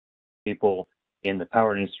people in the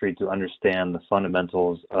power industry to understand the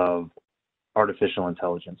fundamentals of artificial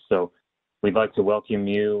intelligence. So we'd like to welcome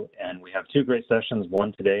you, and we have two great sessions,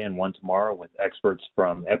 one today and one tomorrow, with experts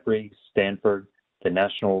from EPRI, Stanford, the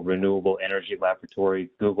National Renewable Energy Laboratory,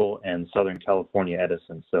 Google, and Southern California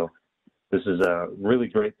Edison. So this is a really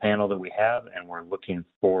great panel that we have, and we're looking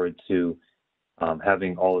forward to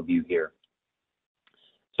having all of you here.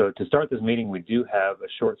 So to start this meeting, we do have a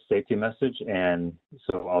short safety message, and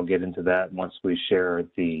so I'll get into that once we share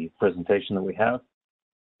the presentation that we have.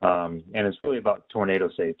 And it's really about tornado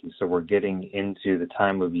safety. So we're getting into the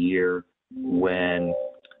time of year when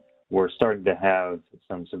we're starting to have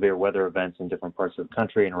some severe weather events in different parts of the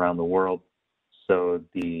country and around the world. So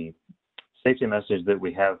the safety message that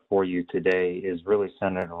we have for you today is really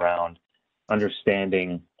centered around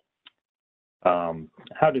understanding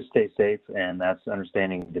how to stay safe, and that's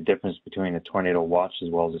understanding the difference between a tornado watch as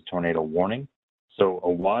well as a tornado warning. So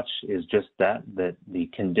a watch is just that the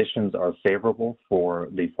conditions are favorable for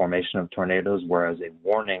the formation of tornadoes, whereas a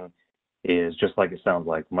warning is just like it sounds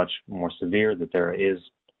like, much more severe, that there is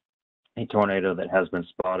a tornado that has been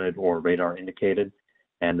spotted or radar indicated,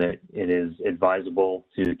 and that it is advisable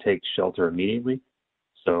to take shelter immediately.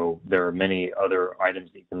 So there are many other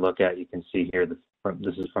items that you can look at. You can see here, this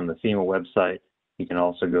is from the FEMA website. You can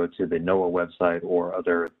also go to the NOAA website or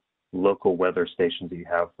other local weather stations that you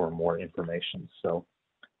have for more information. So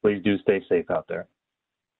please do stay safe out there.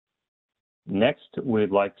 Next,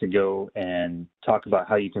 we'd like to go and talk about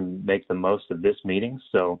how you can make the most of this meeting.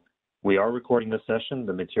 So we are recording this session.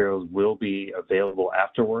 The materials will be available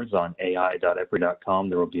afterwards on ai.epri.com.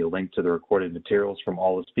 There will be a link to the recorded materials from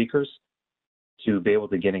all the speakers to be able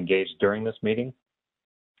to get engaged during this meeting.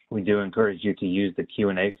 We do encourage you to use the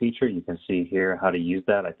Q&A feature. You can see here how to use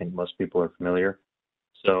that. I think most people are familiar.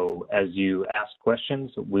 So as you ask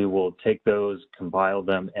questions, we will take those, compile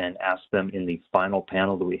them, and ask them in the final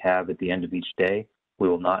panel that we have at the end of each day. We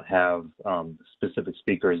will not have specific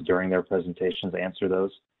speakers during their presentations answer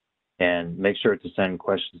those. And make sure to send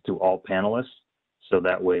questions to all panelists, so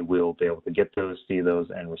that way we'll be able to get those, see those,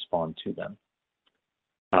 and respond to them.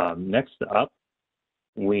 Next up,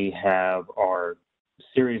 we have our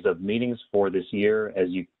series of meetings for this year. As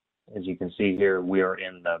you can see here, we are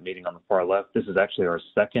in the meeting on the far left. This is actually our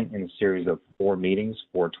second in a series of 4 meetings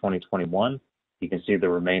for 2021. You can see the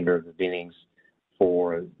remainder of the meetings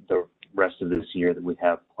for the rest of this year that we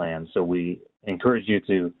have planned. So we encourage you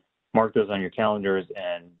to mark those on your calendars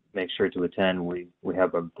and make sure to attend. We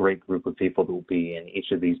have a great group of people that will be in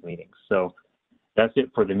each of these meetings. So that's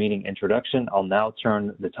it for the meeting introduction. I'll now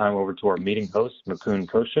turn the time over to our meeting host, Mukund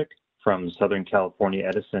Kaushik from Southern California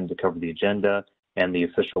Edison, to cover the agenda and the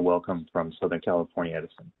official welcome from Southern California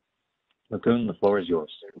Edison. Mukund, the floor is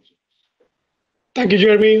yours. Thank you,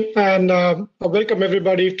 Jeremy, and welcome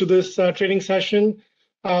everybody to this training session.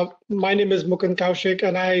 My name is Mukund Kaushik,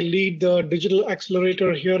 and I lead the digital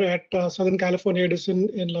accelerator here at Southern California Edison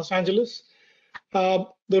in Los Angeles. The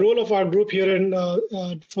role of our group here in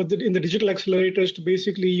the digital accelerator is to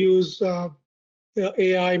basically use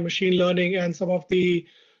AI, machine learning, and some of the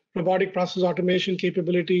robotic process automation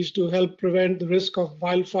capabilities to help prevent the risk of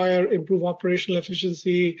wildfire, improve operational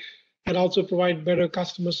efficiency, and also provide better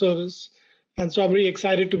customer service. And so I'm really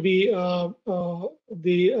excited to be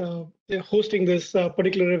hosting this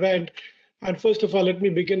particular event. And first of all, let me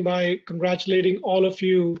begin by congratulating all of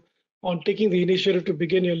you on taking the initiative to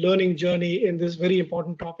begin your learning journey in this very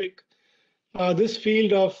important topic. This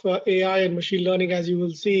field of AI and machine learning, as you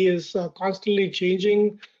will see, is constantly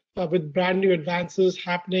changing with brand new advances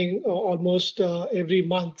happening almost every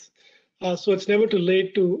month. So it's never too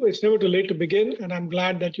late to begin, and I'm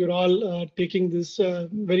glad that you're all taking this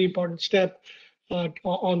very important step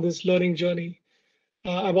on this learning journey.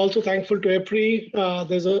 I'm also thankful to EPRI.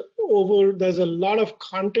 There's a lot of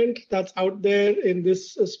content that's out there in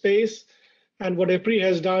this space, and what EPRI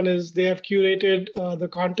has done is they have curated the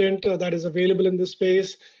content that is available in this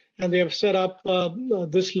space, and they have set up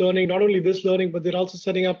this learning. Not only this learning, but they're also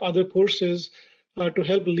setting up other courses to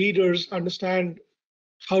help leaders understand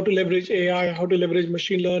how to leverage AI, how to leverage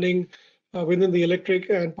machine learning within the electric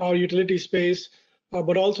and power utility space.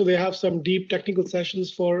 But also they have some deep technical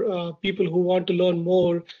sessions for people who want to learn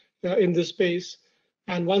more in this space.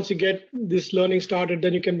 And once you get this learning started,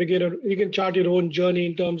 then you can chart your own journey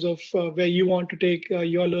in terms of where you want to take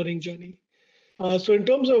your learning journey. So in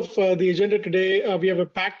terms of the agenda today, we have a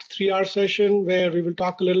packed 3-hour session where we will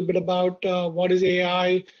talk a little bit about what is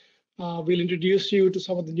AI. We'll introduce you to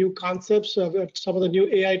some of the new concepts, some of the new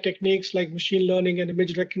AI techniques like machine learning and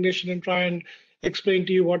image recognition, and try and explain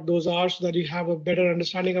to you what those are so that you have a better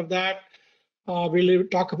understanding of that. We'll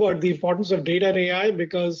talk about the importance of data and AI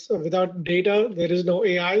because without data, there is no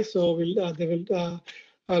AI. So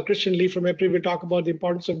Christian Lee from EPRI will talk about the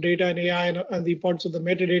importance of data and AI and the importance of the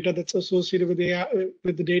metadata that's associated with the AI,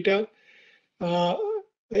 with the data.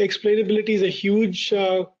 Explainability is a huge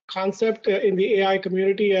concept in the AI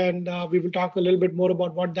community, and we will talk a little bit more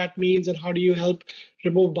about what that means and how do you help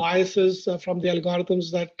remove biases from the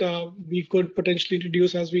algorithms that we could potentially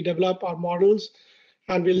introduce as we develop our models.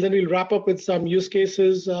 And we'll wrap up with some use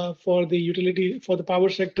cases for the utility, for the power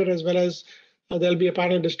sector, as well as there'll be a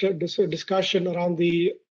panel discussion around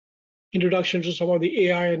the introduction to some of the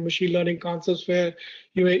AI and machine learning concepts where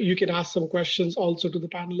you can ask some questions also to the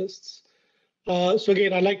panelists. So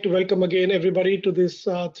again, I'd like to welcome again everybody to this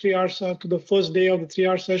 3 hours, to the first day of the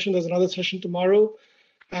 3-hour session. There's another session tomorrow.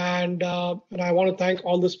 And I want to thank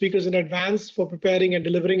all the speakers in advance for preparing and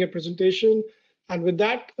delivering a presentation. And with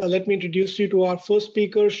that, let me introduce you to our first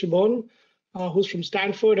speaker, Shibon, who's from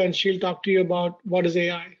Stanford, and she'll talk to you about what is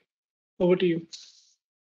AI. Over to you.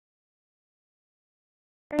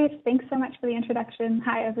 Great, thanks so much for the introduction.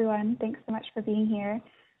 Hi, everyone. Thanks so much for being here.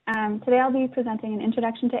 Today I'll be presenting an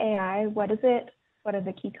introduction to AI. What is it? What are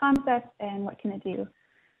the key concepts? And what can it do?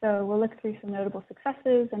 So we'll look through some notable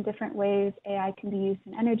successes and different ways AI can be used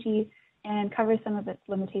in energy and cover some of its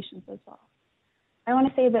limitations as well. I want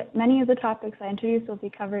to say that many of the topics I introduced will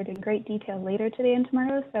be covered in great detail later today and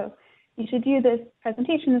tomorrow, so you should view this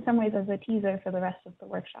presentation in some ways as a teaser for the rest of the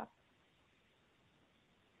workshop.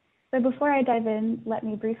 So before I dive in, let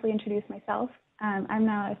me briefly introduce myself. I'm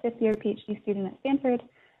now a fifth-year PhD student at Stanford.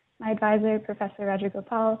 My advisor, Professor Roger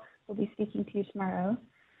Gopal, will be speaking to you tomorrow.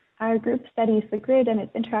 Our group studies the grid and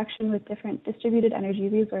its interaction with different distributed energy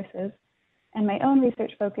resources, and my own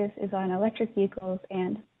research focus is on electric vehicles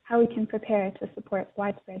and how we can prepare to support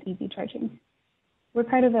widespread EV charging. We're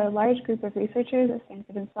part of a large group of researchers at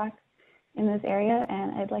Stanford and SWAC in this area,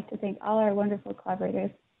 and I'd like to thank all our wonderful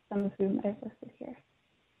collaborators, some of whom I've listed here.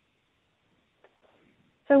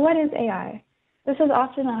 So what is AI? This is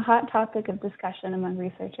often a hot topic of discussion among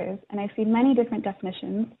researchers, and I've seen many different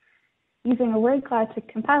definitions. Using a word cloud to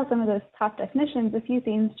compile some of those top definitions, a few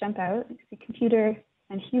themes jump out, the computer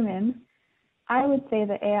and human. I would say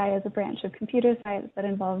that AI is a branch of computer science that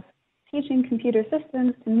involves teaching computer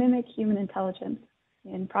systems to mimic human intelligence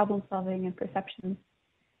in problem solving and perception.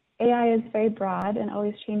 AI is very broad and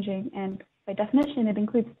always changing, and by definition, it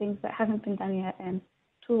includes things that haven't been done yet and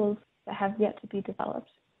tools that have yet to be developed.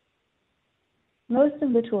 Most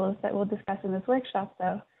of the tools that we'll discuss in this workshop,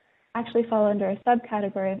 though, actually fall under a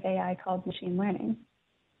subcategory of AI called machine learning.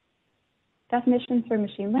 Definitions for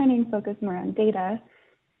machine learning focus more on data,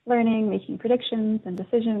 learning, making predictions, and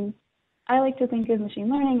decisions. I like to think of machine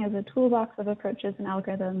learning as a toolbox of approaches and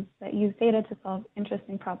algorithms that use data to solve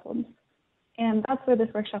interesting problems. And that's where this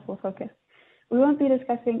workshop will focus. We won't be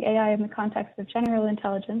discussing AI in the context of general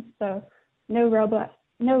intelligence, so no robots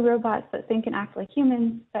that think and act like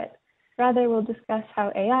humans, but rather we'll discuss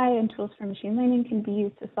how AI and tools for machine learning can be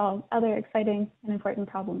used to solve other exciting and important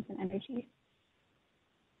problems in energy.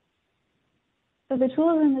 So the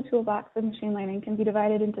tools in the toolbox of machine learning can be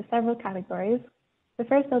divided into several categories. The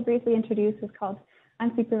first I'll briefly introduce is called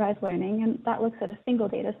unsupervised learning, and that looks at a single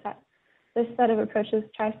data set. This set of approaches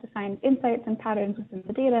tries to find insights and patterns within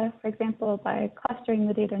the data, for example, by clustering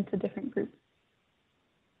the data into different groups.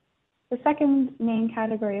 The second main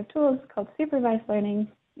category of tools, called supervised learning,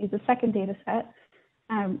 is a second data set.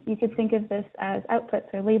 You could think of this as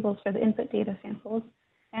outputs or labels for the input data samples.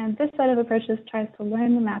 And this set of approaches tries to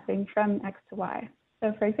learn the mapping from X to Y.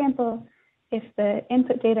 So for example, if the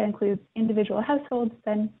input data includes individual households,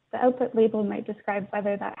 then the output label might describe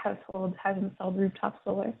whether that household has installed rooftop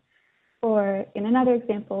solar. Or in another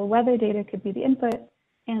example, weather data could be the input,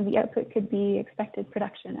 and the output could be expected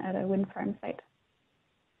production at a wind farm site.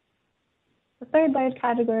 The third large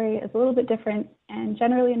category is a little bit different and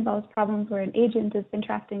generally involves problems where an agent is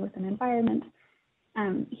interacting with an environment.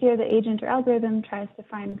 Here, the agent or algorithm tries to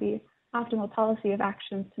find the optimal policy of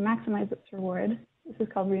actions to maximize its reward. This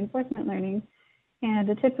is called reinforcement learning. And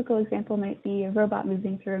a typical example might be a robot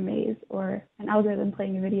moving through a maze or an algorithm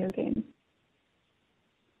playing a video game.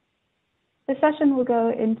 The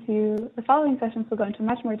following sessions will go into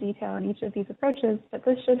much more detail on each of these approaches, but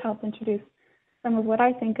this should help introduce some of what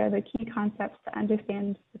I think are the key concepts to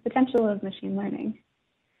understand the potential of machine learning.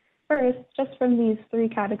 First, just from these three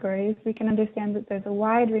categories, we can understand that there's a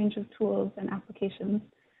wide range of tools and applications.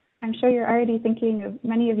 I'm sure you're already thinking of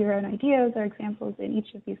many of your own ideas or examples in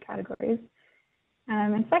each of these categories.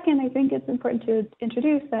 And second, I think it's important to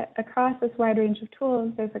introduce that across this wide range of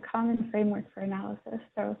tools, there's a common framework for analysis.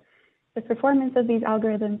 So The performance of these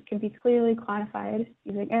algorithms can be clearly quantified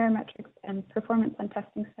using error metrics and performance on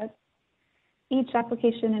testing sets. Each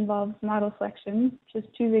application involves model selection, which is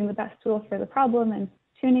choosing the best tool for the problem and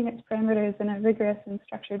tuning its parameters in a rigorous and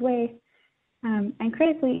structured way. And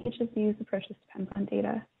critically, each of these approaches depends on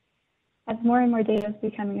data. As more and more data is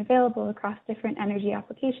becoming available across different energy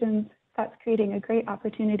applications, that's creating a great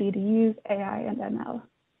opportunity to use AI and ML.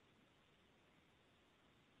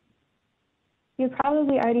 You're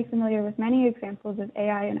probably already familiar with many examples of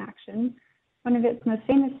AI in action. One of its most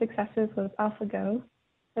famous successes was AlphaGo.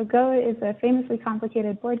 So Go is a famously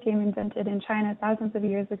complicated board game invented in China thousands of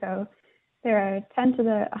years ago. There are 10 to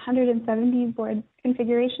the 170 board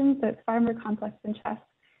configurations, so it's far more complex than chess.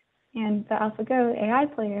 And the AlphaGo AI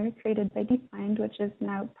player, created by DeepMind, which is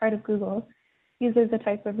now part of Google, uses a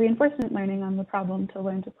type of reinforcement learning on the problem to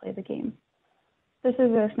learn to play the game. This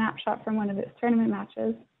is a snapshot from one of its tournament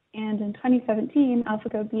matches, and in 2017,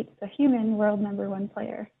 AlphaGo beats the human world #1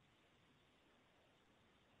 player.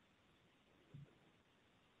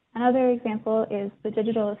 Another example is the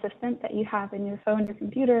digital assistant that you have in your phone or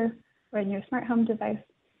computer or in your smart home device.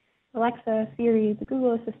 Alexa, Siri, the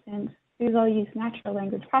Google Assistant, these all use natural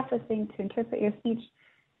language processing to interpret your speech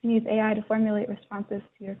and use AI to formulate responses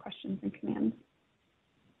to your questions and commands.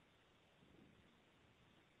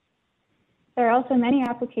 There are also many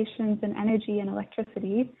applications in energy and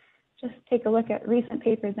electricity. Just take a look at recent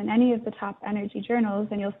papers in any of the top energy journals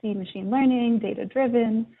and you'll see machine learning,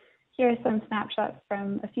 data-driven. Here are some snapshots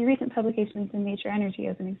from a few recent publications in Nature Energy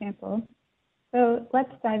as an example. So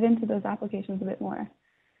let's dive into those applications a bit more.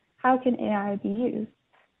 How can AI be used?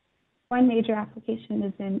 One major application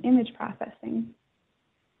is in image processing.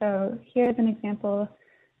 So here's an example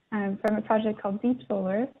from a project called Deep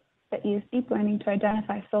Solar that used deep learning to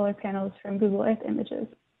identify solar panels from Google Earth images.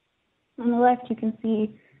 On the left, you can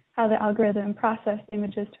see how the algorithm processed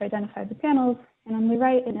images to identify the panels, and on the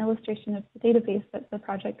right, an illustration of the database that the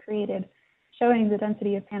project created, showing the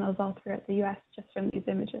density of panels all throughout the US just from these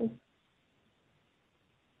images.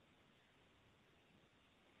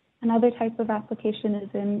 Another type of application is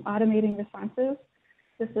in automating responses.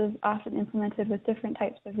 This is often implemented with different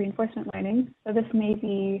types of reinforcement learning. So this may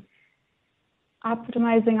be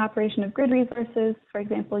optimizing operation of grid resources, for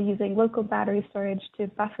example, using local battery storage to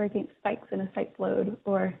buffer against spikes in a site's load,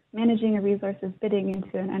 or managing a resource's bidding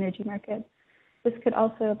into an energy market. This could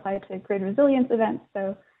also apply to grid resilience events,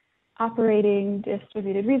 so operating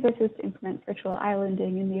distributed resources to implement virtual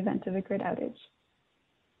islanding in the event of a grid outage.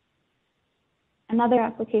 Another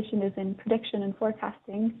application is in prediction and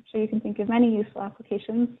forecasting. So you can think of many useful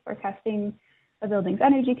applications: forecasting a building's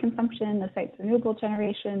energy consumption, a site's renewable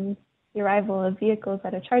generation, the arrival of vehicles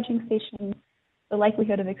at a charging station, the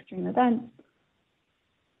likelihood of extreme events.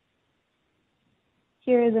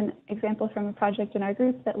 Here is an example from a project in our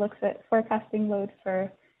group that looks at forecasting load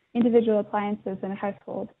for individual appliances in a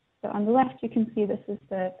household. So on the left, you can see this is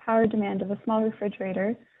the power demand of a small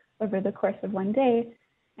refrigerator over the course of one day.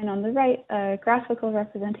 And on the right, a graphical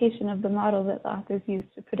representation of the model that the authors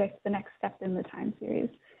used to predict the next step in the time series,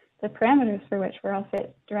 the parameters for which were all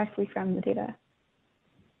fit directly from the data.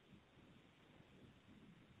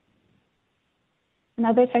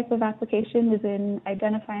 Another type of application is in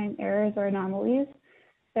identifying errors or anomalies.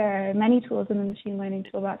 There are many tools in the machine learning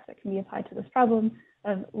toolbox that can be applied to this problem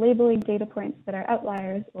of labeling data points that are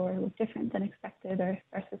outliers or look different than expected or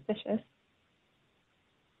are suspicious.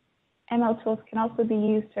 ML tools can also be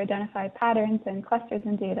used to identify patterns and clusters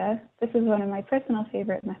in data. This is one of my personal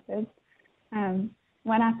favorite methods.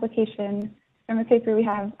 One application from a paper we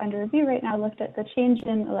have under review right now looked at the change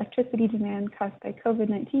in electricity demand caused by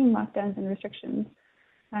COVID-19 lockdowns and restrictions.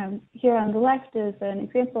 Here on the left is an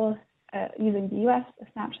example using the US,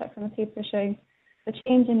 a snapshot from a paper showing the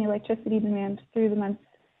change in electricity demand through the month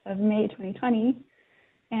of May 2020,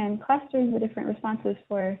 and clustering the different responses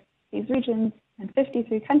for these regions and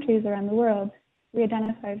 53 countries around the world. We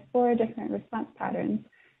identified 4 different response patterns.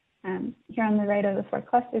 Here on the right are the 4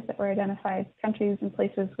 clusters that were identified: countries and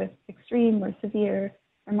places with extreme or severe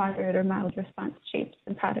or moderate or mild response shapes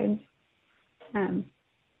and patterns.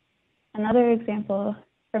 Another example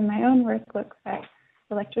from my own work looks at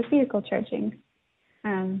electric vehicle charging,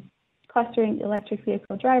 clustering electric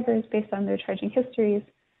vehicle drivers based on their charging histories.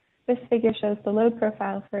 This figure shows the load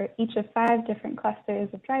profile for each of 5 different clusters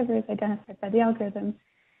of drivers identified by the algorithm,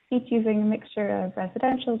 each using a mixture of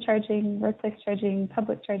residential charging, workplace charging,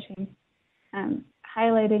 public charging,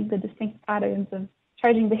 highlighting the distinct patterns of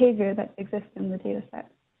charging behavior that exist in the data set.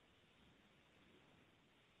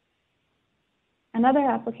 Another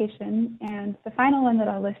application, and the final one that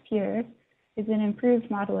I'll list here, is in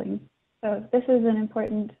improved modeling. So this can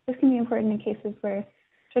be important in cases where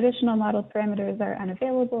traditional model parameters are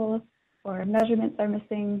unavailable, or measurements are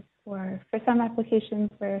missing, or for some applications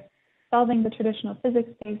where solving the traditional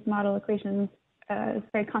physics-based model equations is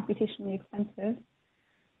very computationally expensive.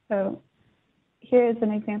 So here is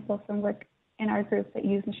an example from work in our group that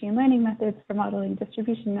use machine learning methods for modeling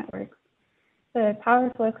distribution networks. The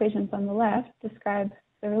powerful equations on the left describe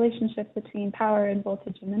the relationship between power and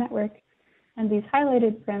voltage in the network, and these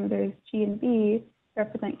highlighted parameters, G and B,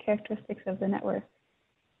 represent characteristics of the network.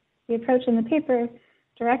 The approach in the paper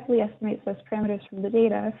directly estimates those parameters from the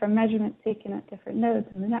data from measurements taken at different nodes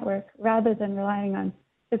in the network, rather than relying on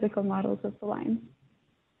physical models of the line.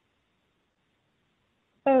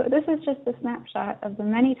 So this is just a snapshot of the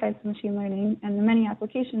many types of machine learning and the many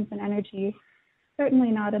applications in energy,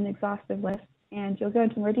 certainly not an exhaustive list, and you'll go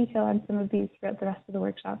into more detail on some of these throughout the rest of the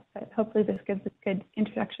workshop, but hopefully this gives a good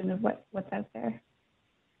introduction of what's out there.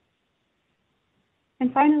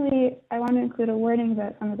 And finally, I want to include a warning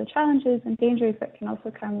about some of the challenges and dangers that can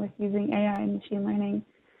also come with using AI and machine learning.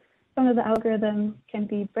 Some of the algorithms can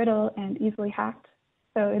be brittle and easily hacked.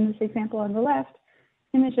 So in this example on the left,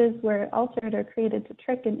 images were altered or created to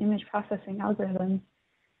trick an image processing algorithm.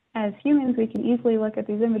 As humans, we can easily look at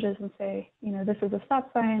these images and say, you know, this is a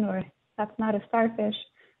stop sign, or that's not a starfish,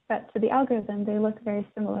 but to the algorithm, they look very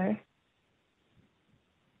similar.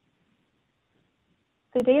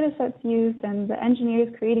 The data sets used and the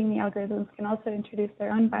engineers creating the algorithms can also introduce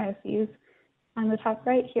their own biases. On the top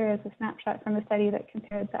right here is a snapshot from a study that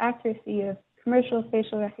compared the accuracy of commercial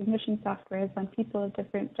facial recognition softwares on people of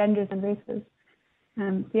different genders and races.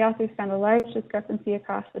 The authors found a large discrepancy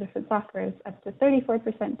across the different softwares, up to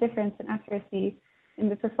 34% difference in accuracy in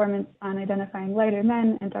the performance on identifying lighter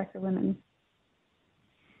men and darker women.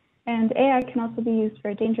 And AI can also be used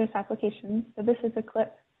for dangerous applications. So this is a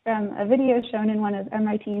clip from a video shown in one of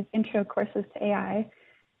MIT's intro courses to AI.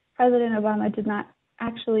 President Obama did not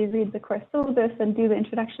actually read the course syllabus and do the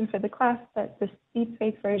introduction for the class, but this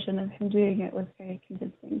deepfake version of him doing it was very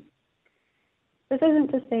convincing. This isn't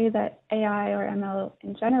to say that AI or ML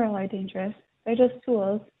in general are dangerous. They're just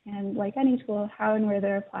tools, and like any tool, how and where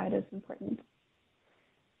they're applied is important.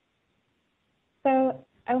 So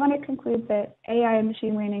I want to conclude that AI and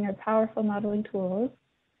machine learning are powerful modeling tools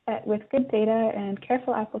that with good data and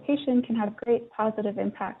careful application can have great positive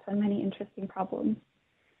impacts on many interesting problems.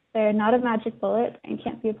 They're not a magic bullet and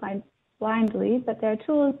can't be applied blindly, but they're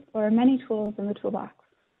tools or many tools in the toolbox.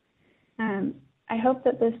 I hope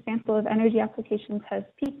that this sample of energy applications has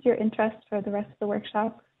piqued your interest for the rest of the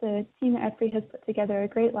workshop. The team at EPRI has put together a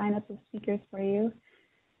great lineup of speakers for you.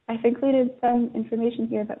 I've included some information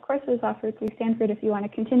here about courses offered through Stanford if you want to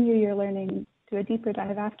continue your learning, do a deeper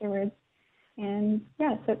dive afterwards. And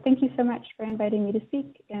yeah, so thank you so much for inviting me to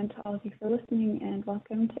speak, and to all of you for listening, and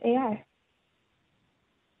welcome to AI.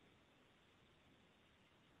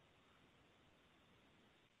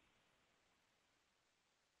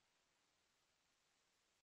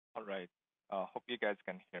 All right. Hope you guys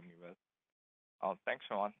can hear me well. Thanks,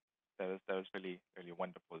 Sean. That was really, really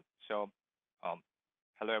wonderful. So,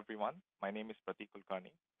 hello, everyone. My name is Pratik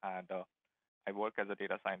Kulkarni, and I work as a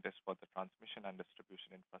data scientist for the Transmission and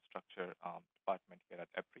Distribution Infrastructure department here at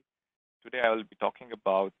EPRI. Today, I will be talking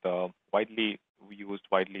about the widely used,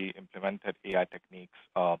 widely implemented AI techniques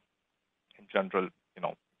in general,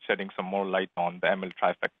 shedding some more light on the ML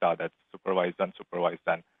trifecta, that's supervised, unsupervised,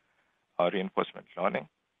 and reinforcement learning.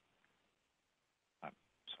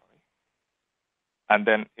 And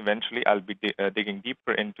then eventually, I'll be digging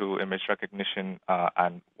deeper into image recognition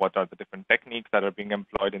and what are the different techniques that are being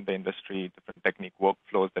employed in the industry, different technique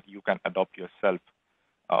workflows that you can adopt yourself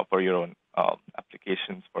for your own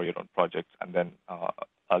applications, for your own projects. And then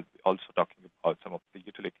I'll be also talking about some of the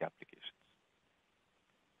utility applications.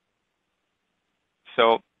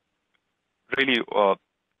 So really,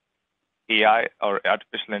 AI or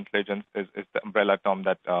artificial intelligence is the umbrella term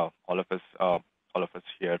that all of us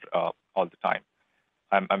hear all the time.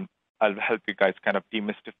 I'll help you guys kind of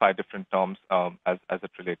demystify different terms as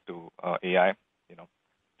it relates to AI.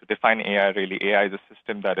 To define AI, really, AI is a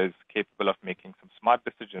system that is capable of making some smart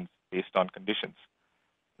decisions based on conditions.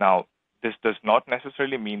 Now, this does not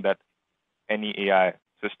necessarily mean that any AI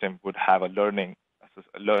system would have a learning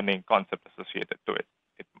concept associated to it.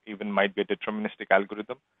 It even might be a deterministic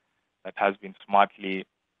algorithm that has been smartly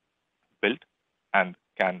built and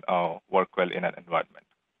can work well in an environment.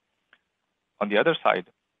 On the other side,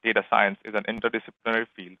 data science is an interdisciplinary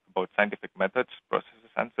field about scientific methods,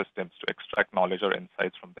 processes, and systems to extract knowledge or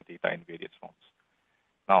insights from the data in various forms.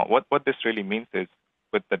 Now, what this really means is,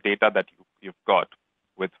 with the data that you've got,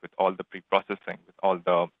 with all the pre-processing, with all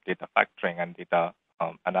the data factoring and data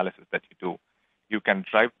analysis that you do, you can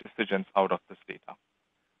drive decisions out of this data.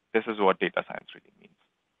 data science really means.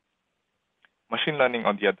 Machine learning,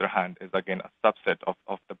 on the other hand, is again a subset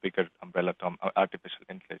of the bigger umbrella term, artificial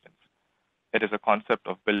intelligence. It is a concept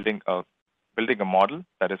of building a model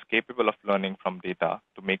that is capable of learning from data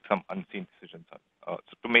to make some unseen decisions,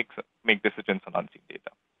 to make decisions on unseen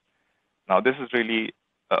data. Now, this is really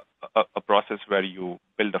a process where you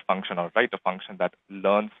build a function or write a function that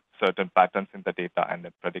learns certain patterns in the data and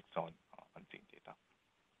then predicts on unseen data.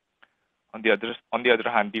 On the other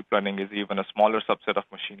hand, deep learning is even a smaller subset of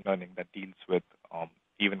machine learning that deals with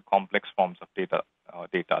even complex forms of data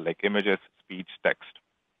like images, speech, text.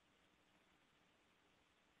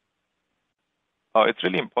 It's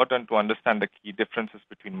really important to understand the key differences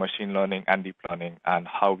between machine learning and deep learning and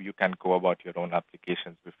how you can go about your own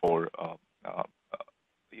applications before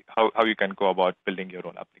how you can go about building your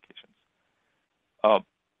own applications.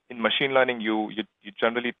 In machine learning, you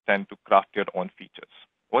generally tend to craft your own features.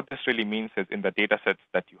 What this really means is in the data sets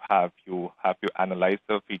that you have to analyze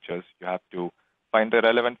the features, you have to find the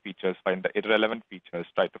relevant features, find the irrelevant features,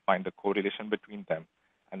 try to find the correlation between them.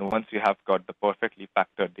 And once you have got the perfectly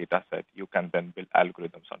factored data set, you can then build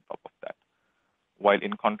algorithms on top of that. While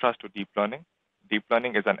in contrast to deep learning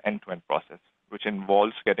is an end-to-end process, which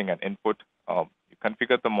involves getting an input. You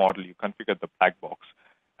configure the model, you configure the black box,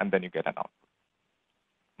 and then you get an output.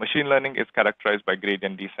 Machine learning is characterized by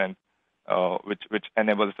gradient descent, which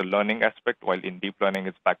enables the learning aspect, while in deep learning,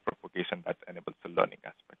 it's backpropagation that enables the learning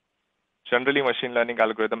aspect. Generally, machine learning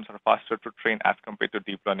algorithms are faster to train as compared to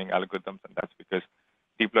deep learning algorithms, and that's because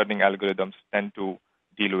deep learning algorithms tend to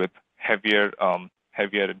deal with heavier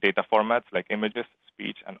data formats like images,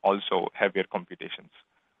 speech, and also heavier computations.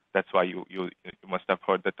 That's why you must have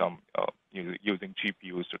heard the term using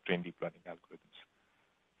GPUs to train deep learning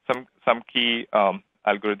algorithms. Some key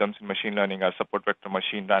algorithms in machine learning are support vector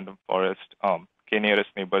machine, random forest, k-nearest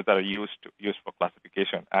neighbors that are used for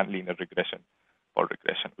classification, and linear regression for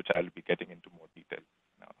regression, which I'll be getting into more detail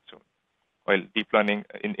soon. While deep learning,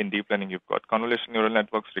 in deep learning, you've got convolutional neural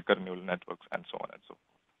networks, recurrent neural networks, and so on and so forth.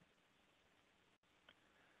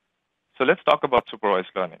 So let's talk about supervised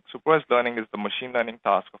learning. Supervised learning is the machine learning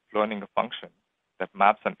task of learning a function that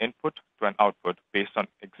maps an input to an output based on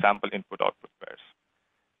example input-output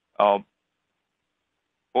pairs.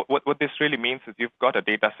 What this really means is you've got a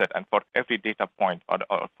data set, and for every data point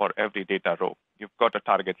or for every data row, you've got a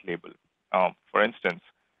target label. For instance,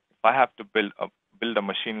 if I have to build a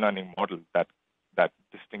machine learning model that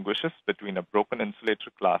distinguishes between a broken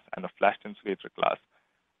insulator class and a flashed insulator class,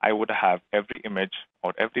 I would have every image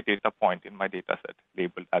or every data point in my data set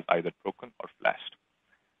labeled as either broken or flashed.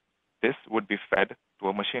 This would be fed to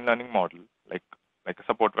a machine learning model like a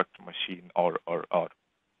support vector machine or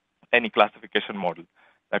any classification model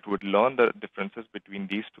that would learn the differences between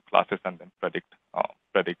these two classes and then predict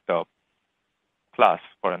the class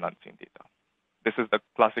for an unseen data. This is the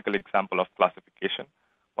classical example of classification,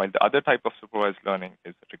 while the other type of supervised learning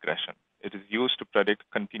is regression. It is used to predict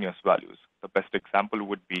continuous values. The best example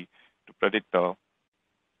would be to predict the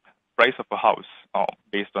price of a house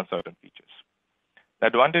based on certain features. The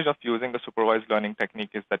advantage of using the supervised learning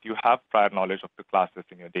technique is that you have prior knowledge of the classes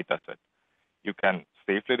in your data set. You can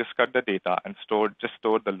safely discard the data and just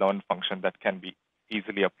store the learn function that can be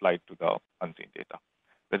easily applied to the unseen data.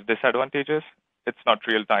 The disadvantage is it's not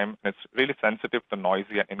real time, and it's really sensitive to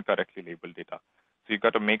noisy and incorrectly labeled data. So you've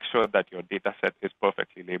got to make sure that your data set is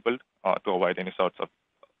perfectly labeled to avoid any sorts of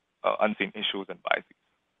unseen issues and biases.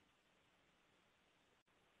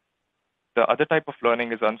 The other type of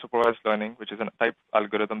learning is unsupervised learning, which is a type of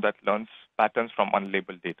algorithm that learns patterns from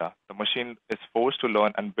unlabeled data. The machine is forced to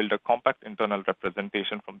learn and build a compact internal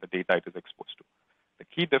representation from the data it is exposed to. The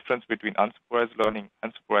key difference between unsupervised learning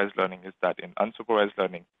and supervised learning is that in unsupervised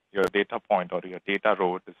learning, your data point or your data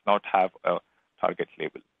row does not have a target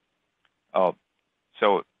label.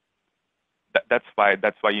 So that's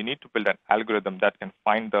why you need to build an algorithm that can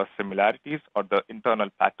find the similarities or the internal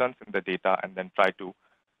patterns in the data and then try to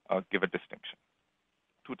give a distinction.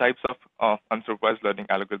 Two types of unsupervised learning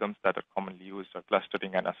algorithms that are commonly used are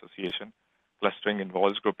clustering and association. Clustering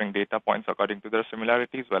involves grouping data points according to their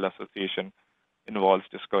similarities, while association involves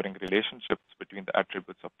discovering relationships between the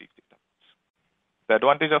attributes of these data points. The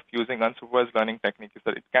advantage of using unsupervised learning technique is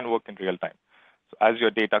that it can work in real time. So as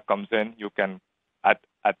your data comes in, you can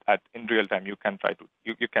in real time you can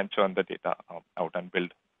you can churn the data out and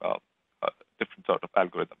build different sort of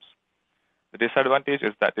algorithms. The disadvantage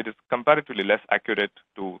is that it is comparatively less accurate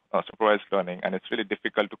to supervised learning, and it's really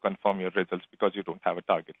difficult to confirm your results because you don't have a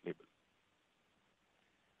target label.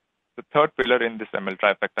 The third pillar in this ML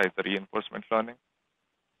trifecta is the reinforcement learning.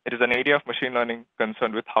 It is an area of machine learning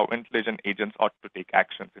concerned with how intelligent agents ought to take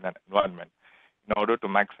actions in an environment. in order to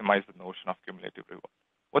maximize the notion of cumulative reward.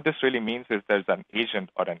 What this really means is there's an agent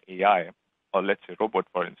or an AI, or let's say robot,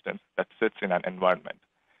 for instance, that sits in an environment.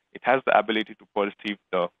 It has the ability to perceive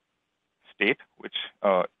the state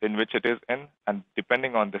in which it is in, and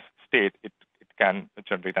depending on this state, it can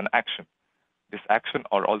generate an action. This action,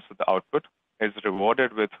 or also the output, is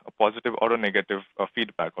rewarded with a positive or a negative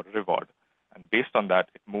feedback or reward. And based on that,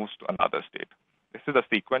 it moves to another state. This is a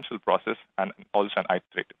sequential process and also an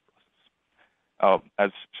iterative process.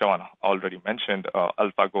 As Sean already mentioned,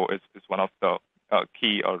 AlphaGo is one of the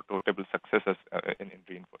key or notable successes in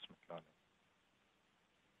reinforcement learning.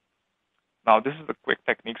 Now, this is a quick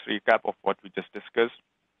techniques recap of what we just discussed: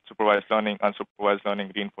 supervised learning, unsupervised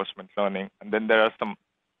learning, reinforcement learning. And then there are some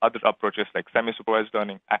other approaches like semi-supervised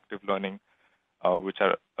learning, active learning, which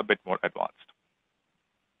are a bit more advanced.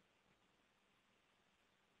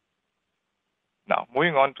 Now,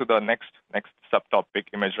 moving on to the next subtopic,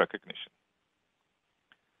 image recognition.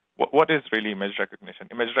 What is really image recognition?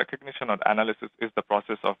 Image recognition or analysis is the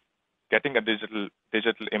process of getting a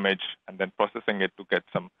digital image and then processing it to get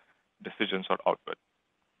some decisions or output.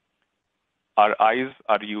 Our eyes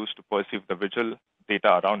are used to perceive the visual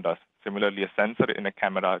data around us. Similarly, a sensor in a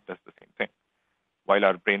camera does the same thing. While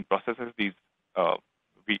our brain processes these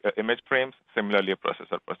image frames, similarly, a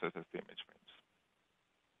processor processes the image frames.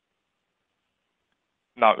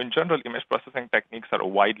 Now, in general, image processing techniques are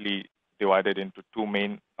widely divided into two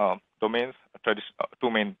main domains,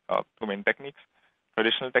 two main techniques: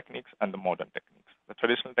 traditional techniques and the modern techniques. The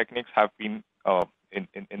traditional techniques have been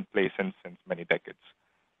in place since many decades.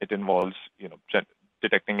 It involves,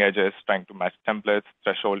 detecting edges, trying to match templates,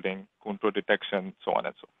 thresholding, contour detection, so on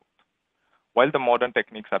and so forth. While the modern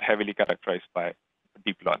techniques are heavily characterized by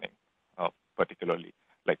deep learning, particularly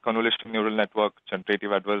like convolutional neural network,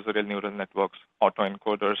 generative adversarial neural networks,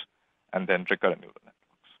 autoencoders, and then recurrent neural networks.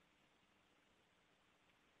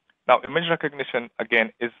 Now, image recognition,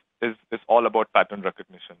 again, is all about pattern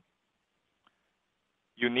recognition.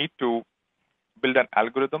 You need to build an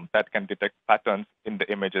algorithm that can detect patterns in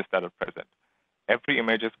the images that are present. Every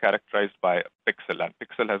image is characterized by a pixel, and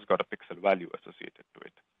pixel has got a pixel value associated to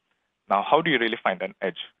it. Now, how do you really find an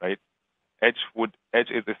edge, right? Edge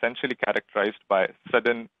is essentially characterized by a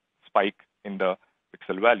sudden spike in the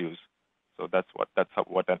pixel values. So that's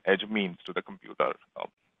what an edge means to the computer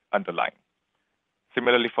underlying.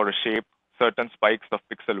 Similarly, for a shape, certain spikes of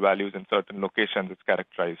pixel values in certain locations is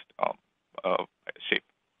characterized shape.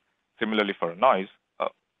 Similarly, for a noise,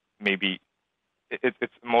 maybe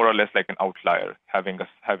it's more or less like an outlier, having a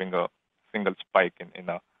single spike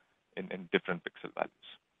in different pixel values.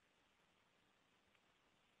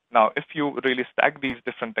 Now, if you really stack these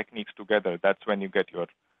different techniques together, that's when you get your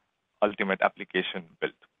ultimate application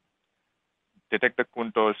built. Detect the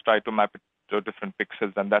contours, try to map it to different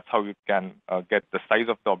pixels, and that's how you can get the size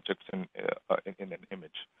of the objects in an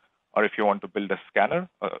image. Or if you want to build a scanner,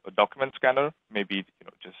 a document scanner, maybe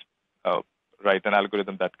just write an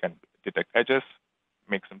algorithm that can detect edges,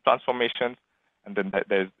 make some transformations, and then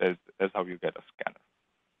there's how you get a scanner.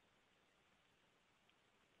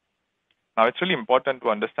 Now, it's really important to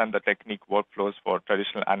understand the technique workflows for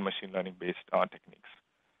traditional and machine learning-based techniques.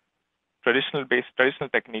 Traditional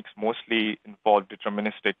techniques mostly involve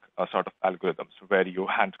deterministic sort of algorithms, where you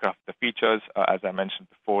handcraft the features, as I mentioned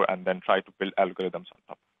before, and then try to build algorithms on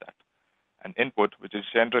top of that. An input, which is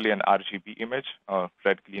generally an RGB image,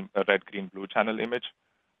 red, green, blue channel image,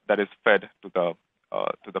 that is fed to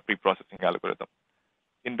the pre-processing algorithm.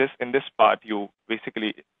 In this part, you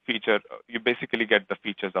basically get the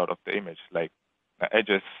features out of the image, like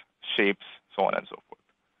edges, shapes, so on and so forth.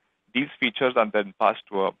 These features are then passed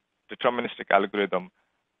to a deterministic algorithm,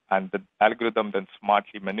 and the algorithm then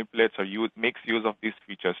smartly manipulates or makes use of these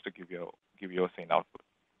features to give you a sane output.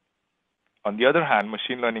 On the other hand,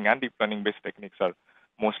 machine learning and deep learning-based techniques are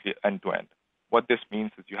mostly end-to-end. What this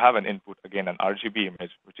means is you have an input, again, an RGB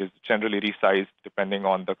image, which is generally resized depending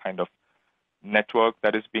on the kind of network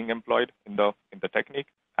that is being employed in the technique,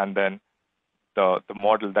 and then the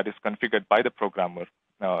model that is configured by the programmer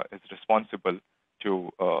is responsible to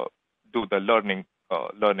do the learning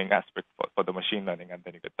aspect for the machine learning, and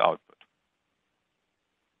then you get the output.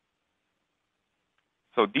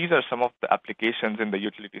 So these are some of the applications in the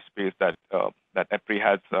utility space that EPRI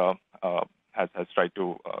has tried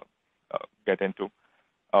to get into.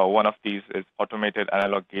 One of these is automated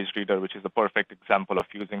analog gauge reader, which is a perfect example of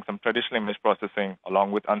using some traditional image processing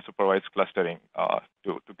along with unsupervised clustering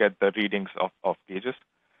to get the readings of gauges.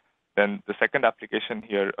 Then the second application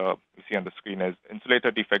here you see on the screen is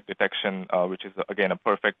insulator defect detection, which is again a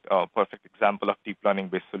perfect example of deep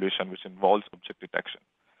learning-based solution which involves object detection.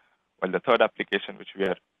 While the third application, which we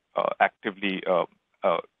are actively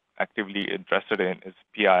interested in is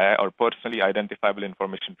PII, or personally identifiable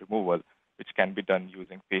information removal, which can be done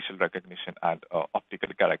using facial recognition and optical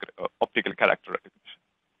character recognition.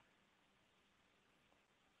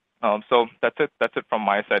 So that's it. That's it from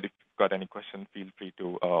my side. If you've got any questions, feel free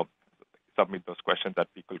to submit those questions at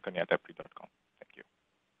pikulkani@epri.com. Thank you.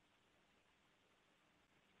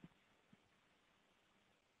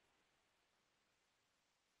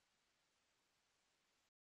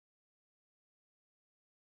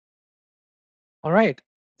 All right.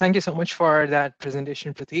 Thank you so much for that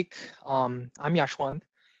presentation, Pratik. I'm Yashwant,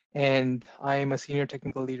 and I'm a senior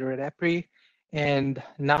technical leader at EPRI. And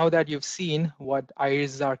now that you've seen what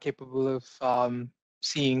eyes are capable of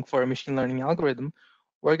seeing for a machine learning algorithm,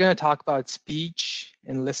 we're going to talk about speech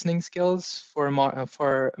and listening skills for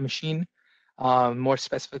a machine, more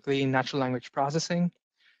specifically natural language processing.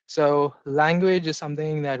 So language is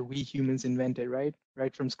something that we humans invented, right?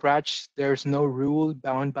 Right from scratch. There's no rule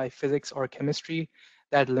bound by physics or chemistry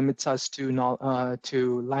that limits us to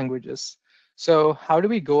languages. So how do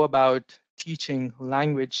we go about teaching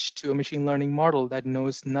language to a machine learning model that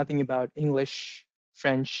knows nothing about English,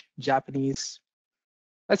 French, Japanese?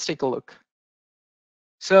 Let's take a look.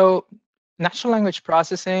 So natural language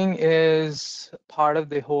processing is part of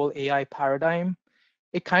the whole AI paradigm.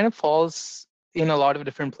 It kind of falls in a lot of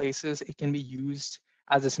different places. It can be used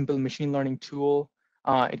as a simple machine learning tool.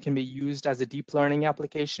 It can be used as a deep learning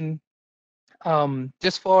application.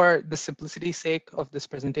 Just for the simplicity's sake of this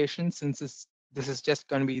presentation, since this is just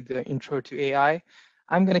going to be the intro to AI,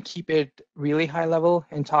 I'm going to keep it really high level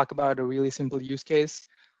and talk about a really simple use case.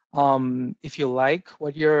 If you like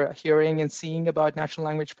what you're hearing and seeing about natural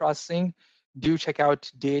language processing, do check out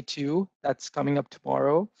day 2 that's coming up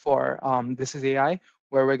tomorrow for This is AI,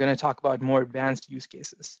 where we're going to talk about more advanced use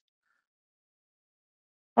cases.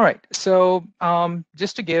 All right, so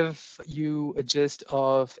just to give you a gist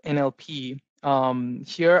of NLP,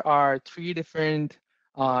 here are 3 different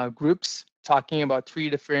groups talking about 3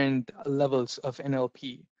 different levels of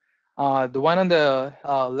NLP. The one on the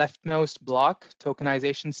leftmost block,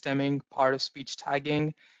 tokenization stemming, part of speech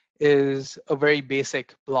tagging, is a very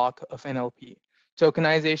basic block of NLP.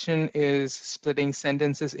 Tokenization is splitting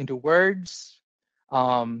sentences into words.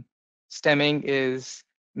 Stemming is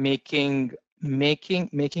making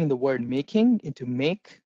the word making into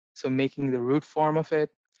make, so making the root form of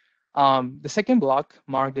it. The second block,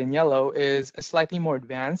 marked in yellow, is a slightly more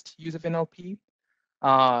advanced use of NLP.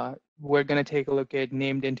 We're going to take a look at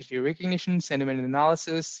named entity recognition, sentiment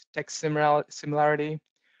analysis, text similarity.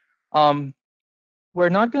 We're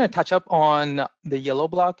not going to touch up on the yellow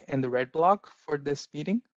block and the red block for this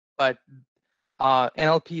meeting, but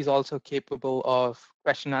NLP is also capable of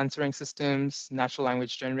question answering systems, natural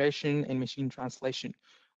language generation, and machine translation.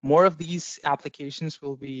 More of these applications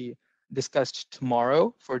will be discussed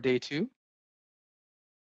tomorrow for day 2.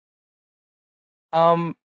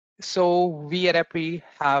 So we at EPRI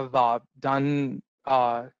have done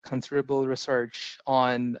considerable research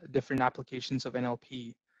on different applications of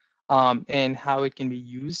NLP and how it can be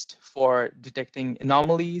used for detecting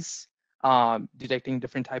anomalies, detecting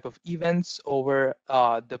different type of events over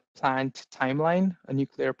the plant timeline, a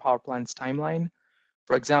nuclear power plant's timeline.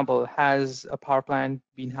 For example, has a power plant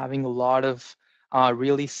been having a lot of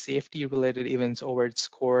really safety-related events over its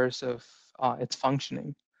course of its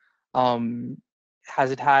functioning?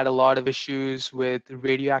 Has it had a lot of issues with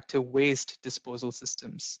radioactive waste disposal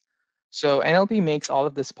systems? So NLP makes all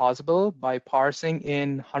of this possible by parsing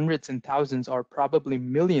in hundreds and thousands or probably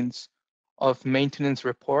millions of maintenance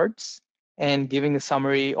reports and giving a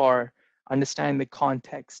summary or understand the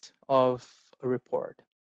context of a report.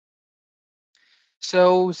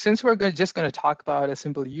 So since we're just going to talk about a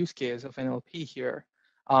simple use case of NLP here,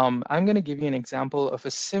 I'm going to give you an example of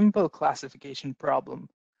a simple classification problem.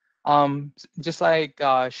 Just like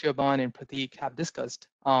Shioban and Pratik have discussed,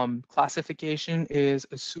 classification is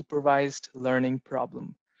a supervised learning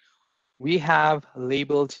problem. We have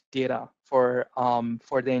labeled data for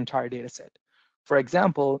the entire data set. For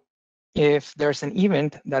example, if there's an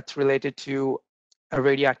event that's related to a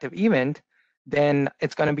radioactive event, then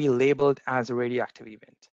it's going to be labeled as a radioactive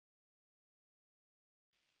event.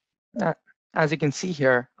 As you can see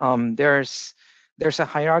here, there's a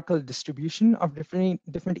hierarchical distribution of different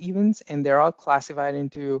events, and they're all classified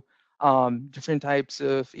into different types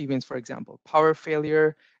of events. For example, power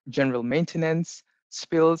failure, general maintenance,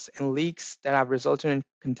 spills and leaks that have resulted in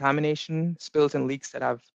contamination, spills and leaks that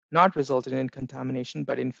have not resulted in contamination,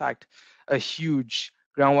 but in fact, a huge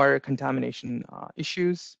groundwater contamination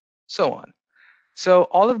issues, so on. So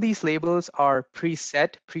all of these labels are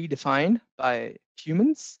preset, predefined by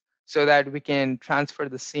humans. so that we can transfer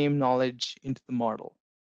the same knowledge into the model.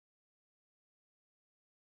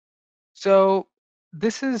 So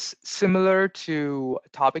this is similar to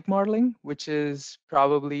topic modeling, which is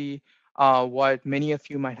probably what many of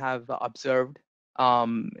you might have observed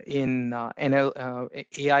in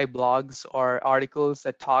AI blogs or articles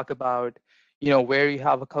that talk about, where you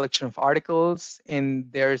have a collection of articles and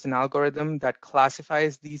there's an algorithm that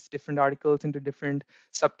classifies these different articles into different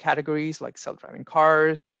subcategories like self-driving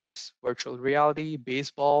cars, virtual reality,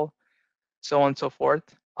 baseball, so on and so forth.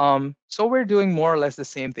 So we're doing more or less the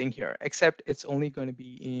same thing here, except it's only going to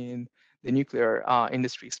be in the nuclear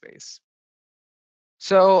industry space.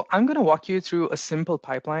 So I'm going to walk you through a simple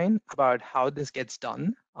pipeline about how this gets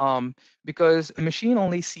done, because a machine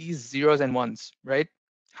only sees zeros and ones, right?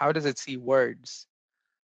 How does it see words?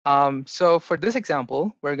 So for this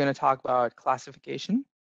example, we're going to talk about classification.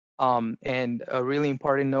 And a really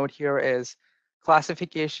important note here is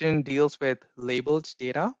classification deals with labeled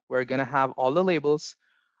data. We're going to have all the labels.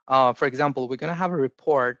 For example, we're going to have a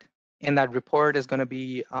report, and that report is going to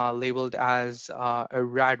be labeled as a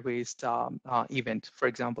rad waste event. For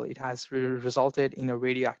example, it has resulted in a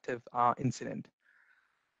radioactive incident.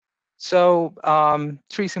 So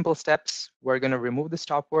 3 simple steps. We're going to remove the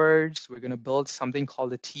stop words. We're going to build something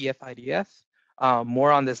called a TF-IDF.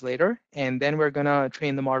 More on this later. And then we're going to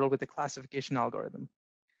train the model with the classification algorithm.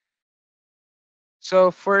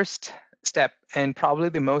 So first step, and probably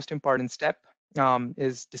the most important step,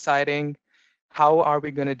 is deciding how are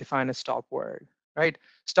we going to define a stop word, right?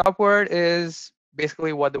 Stop word is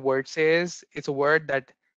basically what the word says. It's a word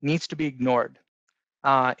that needs to be ignored.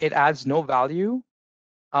 It adds no value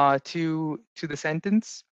to the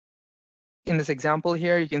sentence. In this example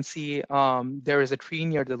here, you can see there is a tree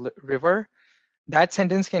near the river. That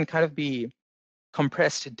sentence can kind of be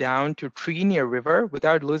compressed down to tree near river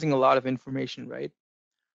without losing a lot of information, right?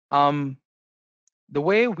 The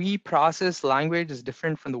way we process language is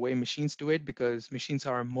different from the way machines do it because machines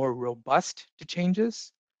are more robust to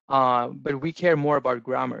changes, but we care more about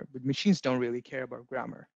grammar, but machines don't really care about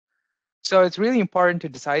grammar. So it's really important to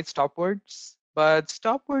decide stop words, but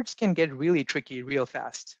stop words can get really tricky real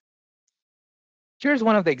fast. Here's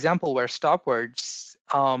one of the example where stop words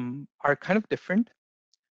are kind of different.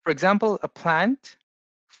 For example, a plant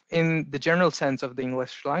in the general sense of the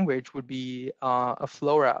English language would be a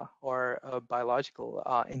flora or a biological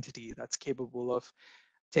entity that's capable of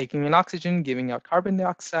taking in oxygen, giving out carbon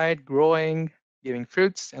dioxide, growing, giving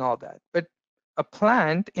fruits, and all that. But a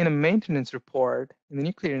plant in a maintenance report in the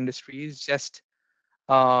nuclear industry is just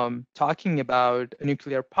talking about a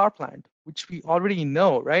nuclear power plant, which we already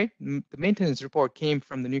know, right? The maintenance report came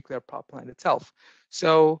from the nuclear power plant itself.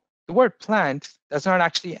 So the word plant does not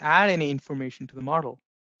actually add any information to the model.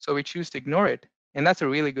 So we choose to ignore it. And that's a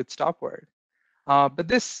really good stop word. But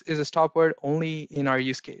this is a stop word only in our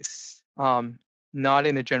use case, not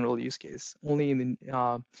in a general use case, only in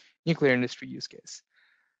the nuclear industry use case.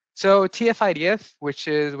 So TF-IDF,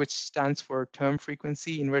 which stands for term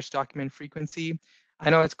frequency, inverse document frequency. I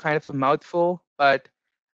know it's kind of a mouthful, but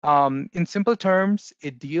in simple terms,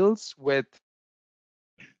 it deals with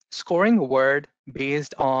scoring a word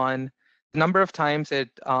based on the number of times it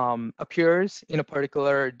appears in a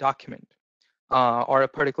particular document or a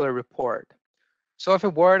particular report. So if a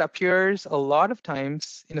word appears a lot of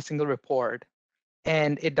times in a single report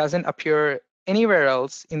and it doesn't appear anywhere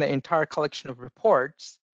else in the entire collection of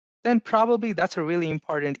reports, then probably that's a really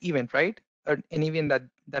important event, right? Or an event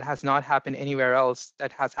that has not happened anywhere else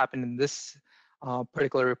that has happened in this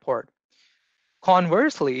particular report.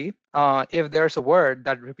 Conversely, if there's a word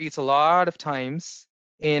that repeats a lot of times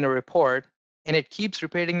in a report and it keeps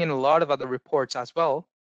repeating in a lot of other reports as well,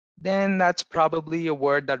 then that's probably a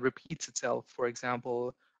word that repeats itself. For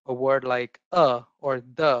example, a word like or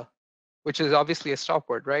the, which is obviously a stop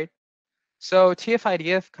word, right? So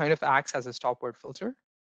TF-IDF kind of acts as a stop word filter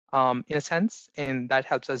in a sense, and that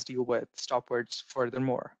helps us deal with stop words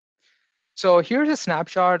furthermore. So here's a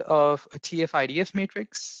snapshot of a TF-IDF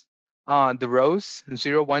matrix. The rows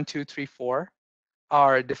 0, 1, 2, 3, 4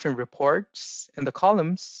 are different reports, and the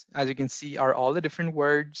columns, as you can see, are all the different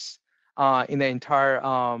words in the entire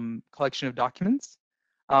collection of documents.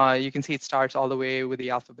 You can see it starts all the way with the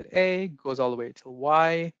alphabet A, goes all the way to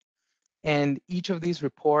Y, and each of these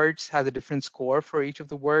reports has a different score for each of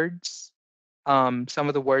the words. Some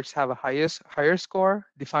of the words have a higher score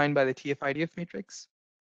defined by the TF-IDF matrix.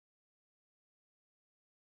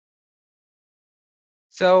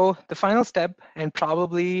 So the final step, and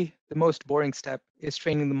probably the most boring step, is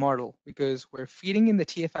training the model, because we're feeding in the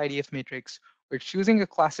TF-IDF matrix, we're choosing a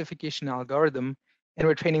classification algorithm, and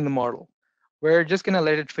we're training the model. We're just going to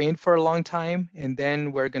let it train for a long time, and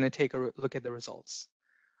then we're going to take a look at the results.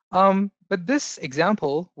 But this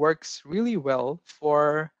example works really well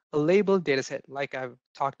for a labeled dataset, like I've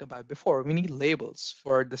talked about before. We need labels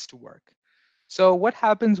for this to work. So what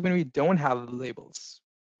happens when we don't have labels?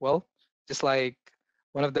 Well, just like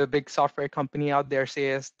one of the big software company out there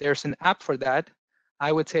says there's an app for that,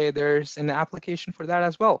 I would say there's an application for that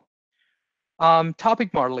as well.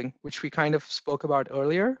 Topic modeling, which we kind of spoke about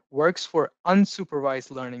earlier, works for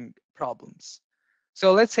unsupervised learning problems.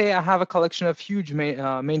 So let's say I have a collection of huge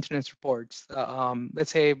maintenance reports,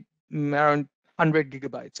 let's say around 100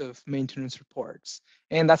 gigabytes of maintenance reports,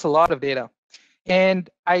 and that's a lot of data. And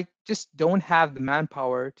I just don't have the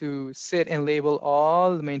manpower to sit and label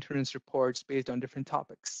all the maintenance reports based on different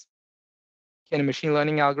topics. Can a machine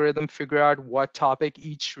learning algorithm figure out what topic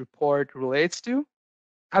each report relates to?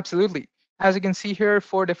 Absolutely. As you can see here,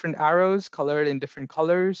 4 different arrows colored in different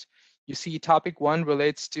colors. You see topic 1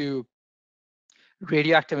 relates to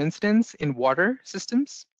radioactive incidents in water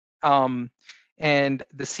systems. And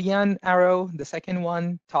the cyan arrow, the second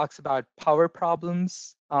one, talks about power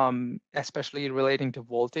problems, especially relating to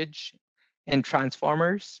voltage and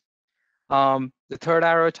transformers. The third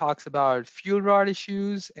arrow talks about fuel rod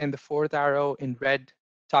issues, and the fourth arrow in red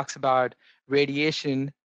talks about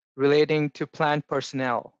radiation relating to plant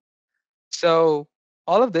personnel. So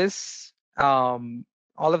all of this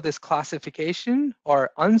classification, or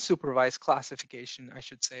unsupervised classification, I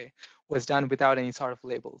should say, was done without any sort of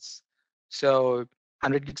labels. So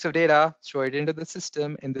 100 gigs of data, throw it into the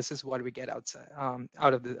system, and this is what we get outside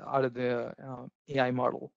out of the AI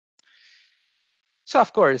model. So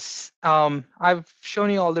of course, I've shown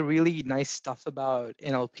you all the really nice stuff about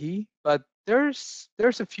NLP, but there's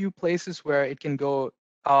a few places where it can go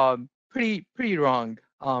pretty wrong.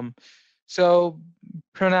 So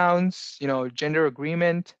pronouns, gender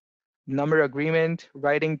agreement, number agreement,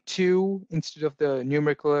 writing 2 instead of the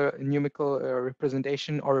numerical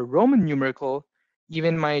representation, or a Roman numeral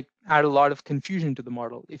even might add a lot of confusion to the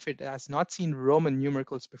model. If it has not seen Roman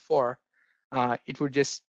numerals before, it would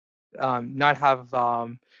just not have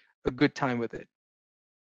a good time with it.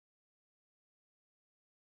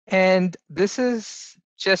 And this is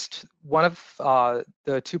just one of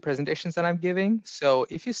the 2 presentations that I'm giving. So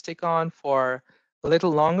if you stick on for a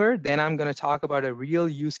little longer, then I'm going to talk about a real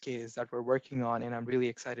use case that we're working on, and I'm really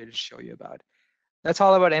excited to show you about. That's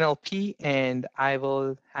all about NLP, and I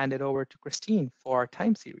will hand it over to Christine for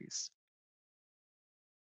time series.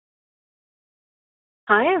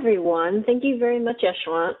 Hi, everyone. Thank you very much,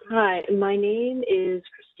 Yashwant. Hi, my name is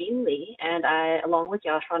Christine Lee, and along with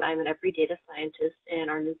Yashwant, I'm an EPRI data scientist in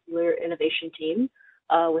our nuclear innovation team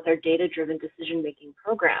with our data-driven decision-making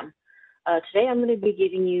program. Today, I'm going to be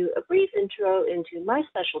giving you a brief intro into my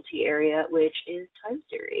specialty area, which is time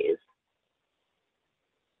series.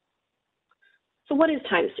 So what is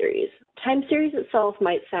time series? Time series itself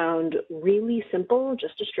might sound really simple,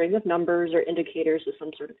 just a string of numbers or indicators with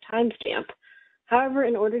some sort of timestamp. However,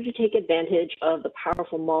 in order to take advantage of the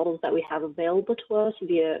powerful models that we have available to us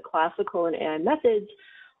via classical and AI methods,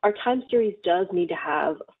 our time series does need to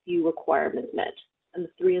have a few requirements met. And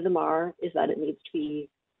the 3 of them is that it needs to be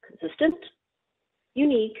consistent,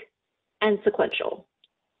 unique, and sequential.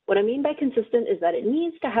 What I mean by consistent is that it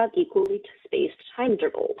needs to have equally spaced time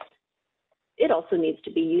intervals. It also needs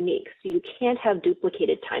to be unique, so you can't have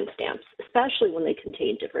duplicated timestamps, especially when they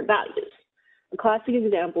contain different values. A classic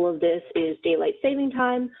example of this is daylight saving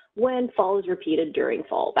time when fall is repeated during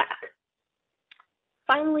fall back.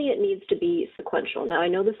 Finally, it needs to be sequential. Now, I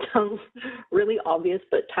know this sounds really obvious,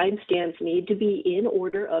 but timestamps need to be in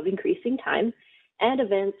order of increasing time, and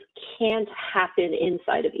events can't happen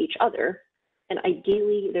inside of each other. And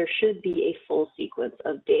ideally, there should be a full sequence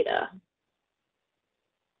of data.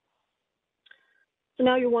 So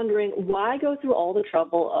now you're wondering, why go through all the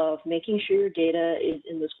trouble of making sure your data is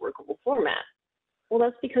in this workable format? Well,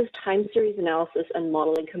 that's because time series analysis and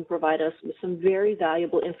modeling can provide us with some very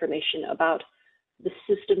valuable information about the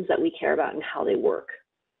systems that we care about and how they work.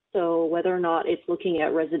 So whether or not it's looking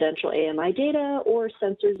at residential AMI data or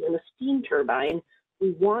sensors in a steam turbine,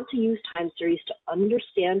 we want to use time series to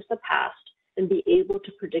understand the past and be able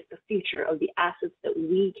to predict the future of the assets that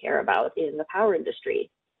we care about in the power industry.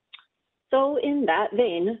 So in that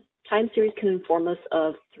vein, time series can inform us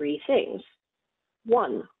of 3 things.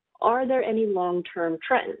 1, are there any long-term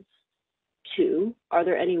trends? 2, are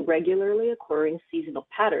there any regularly occurring seasonal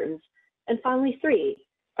patterns? And finally, 3,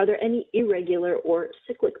 are there any irregular or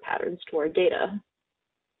cyclic patterns to our data?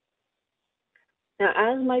 Now,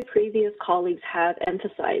 as my previous colleagues have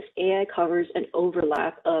emphasized, AI covers an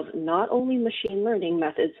overlap of not only machine learning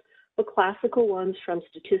methods, but classical ones from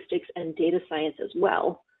statistics and data science as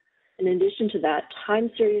well. In addition to that, time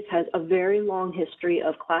series has a very long history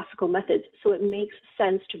of classical methods, so it makes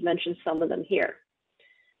sense to mention some of them here.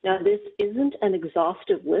 Now, this isn't an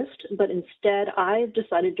exhaustive list, but instead I've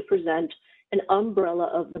decided to present an umbrella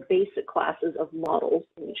of the basic classes of models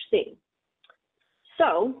in each theme.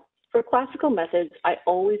 So, for classical methods, I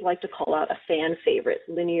always like to call out a fan favorite,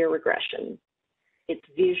 linear regression. It's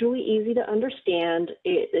visually easy to understand.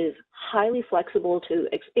 It is highly flexible to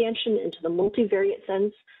expansion into the multivariate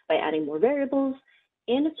sense by adding more variables,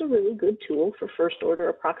 and it's a really good tool for first-order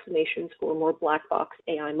approximations for more black box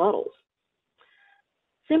AI models.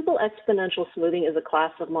 Simple exponential smoothing is a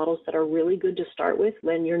class of models that are really good to start with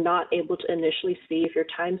when you're not able to initially see if your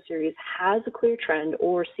time series has a clear trend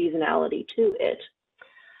or seasonality to it.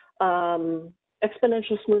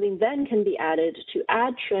 Exponential smoothing then can be added to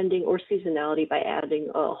add trending or seasonality by adding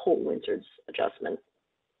a whole Wizard's adjustment.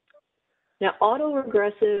 Now,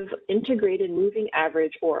 autoregressive integrated moving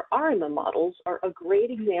average or RMM models are a great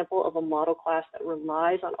example of a model class that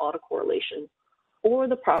relies on autocorrelation, or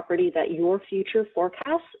the property that your future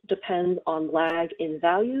forecasts depend on lag in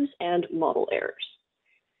values and model errors.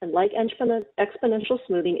 And like exponential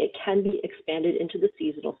smoothing, it can be expanded into the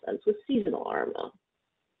seasonal sense with seasonal RMM.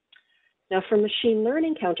 Now, for machine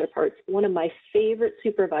learning counterparts, one of my favorite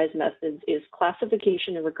supervised methods is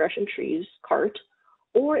classification and regression trees, CART,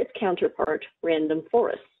 or its counterpart, random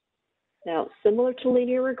forests. Now, similar to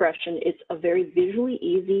linear regression, it's a very visually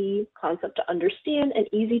easy concept to understand and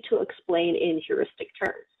easy to explain in heuristic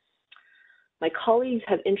terms. My colleagues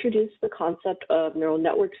have introduced the concept of neural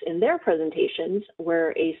networks in their presentations,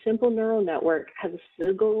 where a simple neural network has a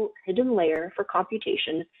single hidden layer for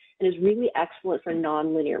computation and is really excellent for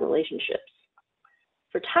nonlinear relationships.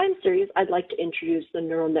 For time series, I'd like to introduce the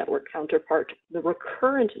neural network counterpart, the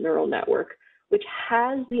recurrent neural network, which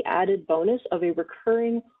has the added bonus of a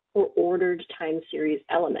recurring or ordered time series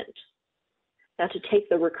element. Now, to take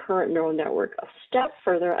the recurrent neural network a step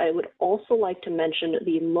further, I would also like to mention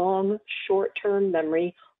the long short-term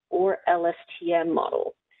memory or LSTM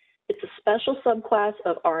model. It's a special subclass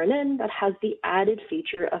of RNN that has the added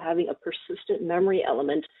feature of having a persistent memory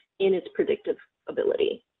element in its predictive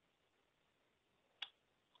ability.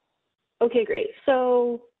 Okay, great.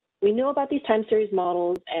 So we know about these time series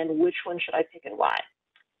models and which one should I pick and why.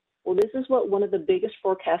 Well, this is what one of the biggest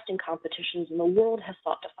forecasting competitions in the world has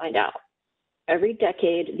sought to find out. Every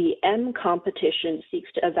decade, the M competition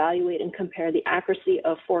seeks to evaluate and compare the accuracy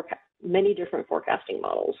of many different forecasting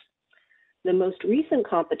models. The most recent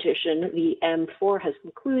competition, the M4, has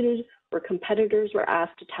concluded, where competitors were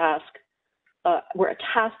tasked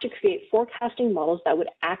to create forecasting models that would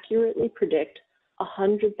accurately predict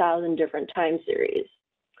 100,000 different time series.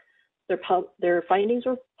 Their findings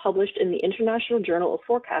were published in the International Journal of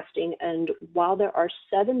Forecasting, and while there are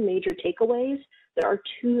 7 major takeaways, there are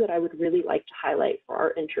 2 that I would really like to highlight for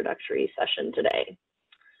our introductory session today.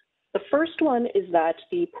 The first one is that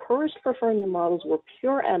the poorest performing models were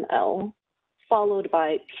pure ML, followed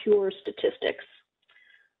by pure statistics.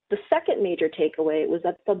 The second major takeaway was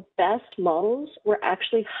that the best models were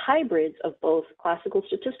actually hybrids of both classical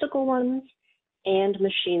statistical ones and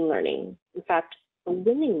machine learning. In fact, the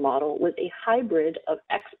winning model was a hybrid of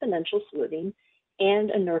exponential smoothing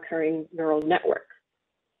and a recurring neural network.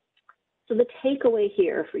 So the takeaway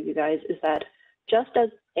here for you guys is that just as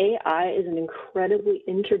AI is an incredibly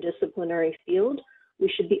interdisciplinary field, we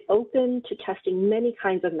should be open to testing many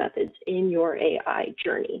kinds of methods in your AI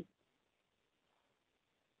journey.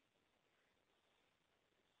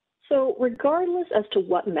 So regardless as to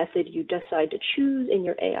what method you decide to choose in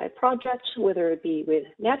your AI project, whether it be with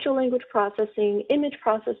natural language processing, image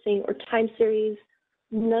processing, or time series,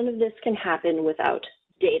 none of this can happen without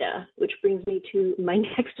data, which brings me to my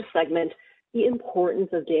next segment, the importance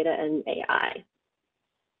of data and AI.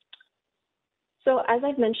 So as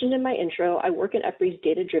I've mentioned in my intro, I work at EPRI's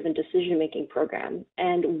data-driven decision-making program.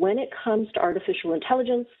 And when it comes to artificial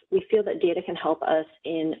intelligence, we feel that data can help us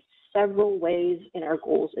in several ways in our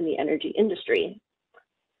goals in the energy industry.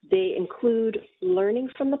 They include learning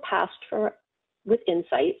from the past with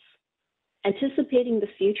insights, anticipating the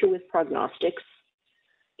future with prognostics,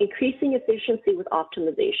 increasing efficiency with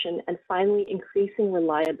optimization, and finally, increasing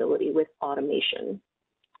reliability with automation.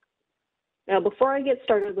 Now, before I get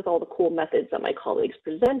started with all the cool methods that my colleagues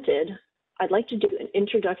presented, I'd like to do an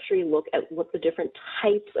introductory look at what the different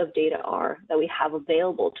types of data are that we have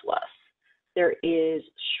available to us. There is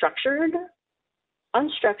structured,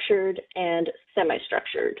 unstructured, and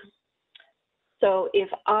semi-structured. So if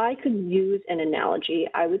I could use an analogy,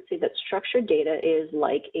 I would say that structured data is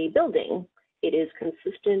like a building. It is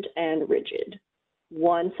consistent and rigid.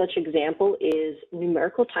 One such example is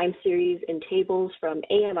numerical time series in tables from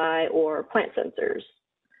AMI or plant sensors.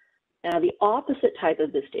 Now, the opposite type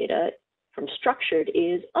of this data from structured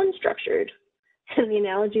is unstructured. And the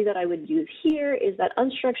analogy that I would use here is that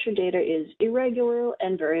unstructured data is irregular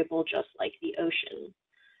and variable, just like the ocean.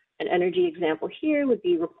 An energy example here would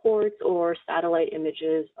be reports or satellite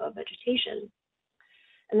images of vegetation.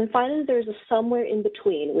 And then finally, there's a somewhere in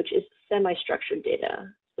between, which is semi-structured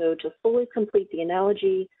data. So to fully complete the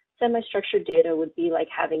analogy, semi-structured data would be like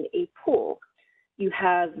having a pool. You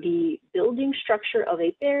have the building structure of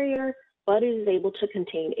a barrier, but it is able to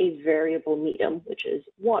contain a variable medium, which is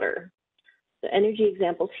water. The energy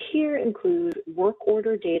examples here include work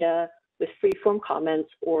order data with free-form comments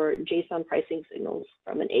or JSON pricing signals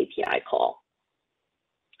from an API call.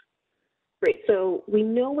 Great, so we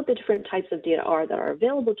know what the different types of data are that are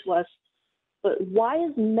available to us, but why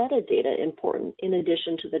is metadata important in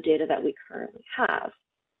addition to the data that we currently have?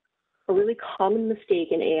 A really common mistake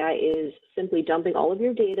in AI is simply dumping all of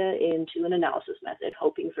your data into an analysis method,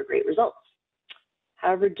 hoping for great results.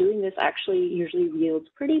 However, doing this actually usually yields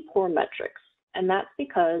pretty poor metrics, and that's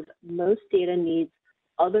because most data needs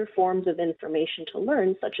other forms of information to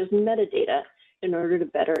learn, such as metadata, in order to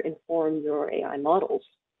better inform your AI models.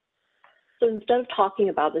 So instead of talking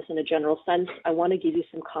about this in a general sense, I want to give you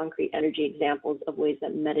some concrete energy examples of ways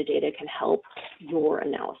that metadata can help your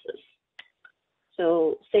analysis.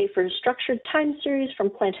 So say for a structured time series from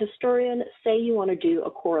Plant Historian, say you want to do a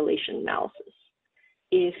correlation analysis.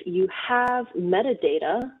 If you have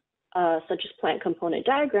metadata, such as plant component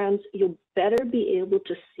diagrams, you'll better be able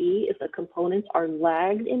to see if the components are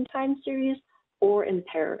lagged in time series or in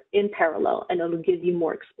parallel, and it'll give you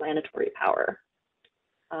more explanatory power.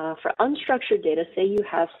 For unstructured data, say you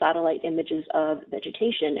have satellite images of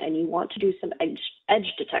vegetation and you want to do some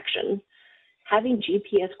edge detection. Having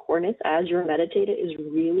GPS coordinates as your metadata is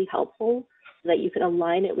really helpful so that you can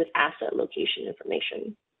align it with asset location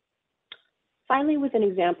information. Finally, with an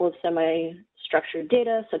example of semi-structured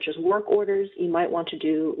data, such as work orders, you might want to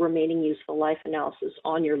do remaining useful life analysis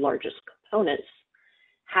on your largest components.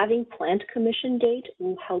 Having plant commission date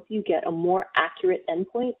will help you get a more accurate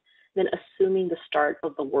endpoint than assuming the start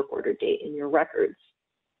of the work order date in your records.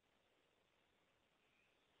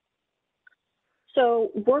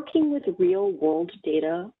 So working with real-world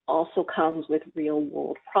data also comes with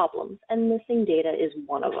real-world problems, and missing data is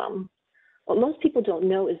one of them. What most people don't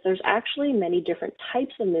know is there's actually many different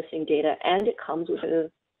types of missing data, and it comes with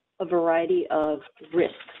a variety of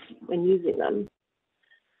risks when using them.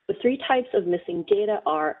 The three types of missing data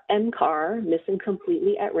are MCAR, missing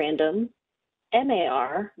completely at random,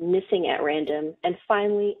 MAR, missing at random, and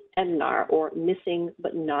finally MNAR, or missing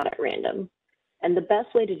but not at random. And the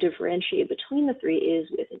best way to differentiate between the three is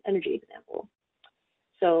with an energy example.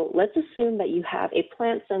 So let's assume that you have a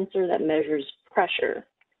plant sensor that measures pressure.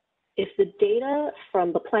 If the data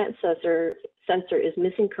from the plant sensor is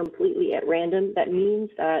missing completely at random, that means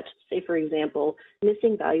that, say for example,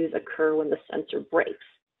 missing values occur when the sensor breaks.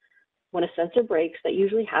 When a sensor breaks, that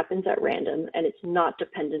usually happens at random and it's not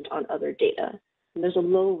dependent on other data. And there's a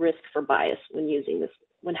low risk for bias when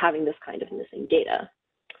having this kind of missing data.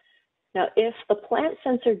 Now, if the plant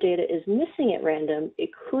sensor data is missing at random, it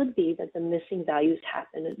could be that the missing values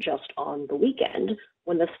happen just on the weekend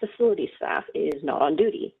when the facility staff is not on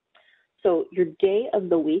duty. So your day of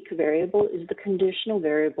the week variable is the conditional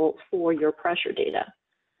variable for your pressure data.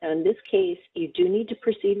 Now, in this case, you do need to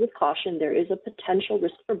proceed with caution. There is a potential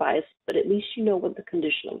risk for bias, but at least you know what the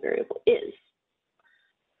conditional variable is.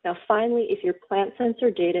 Now, finally, if your plant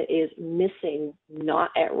sensor data is missing, not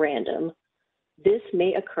at random, this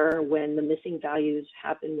may occur when the missing values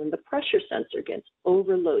happen when the pressure sensor gets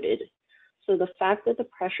overloaded. So the fact that the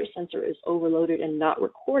pressure sensor is overloaded and not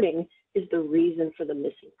recording is the reason for the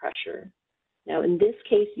missing pressure. Now, in this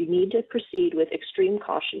case, you need to proceed with extreme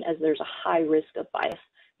caution as there's a high risk of bias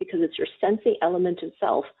because it's your sensing element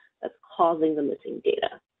itself that's causing the missing data.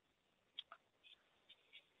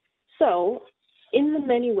 So in the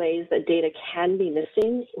many ways that data can be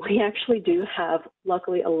missing, we actually do have,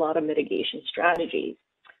 luckily, a lot of mitigation strategies.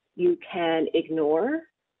 You can ignore,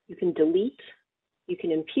 you can delete, you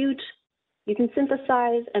can impute, you can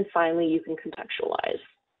synthesize, and finally, you can contextualize.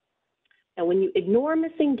 Now, when you ignore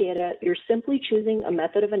missing data, you're simply choosing a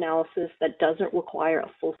method of analysis that doesn't require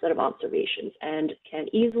a full set of observations and can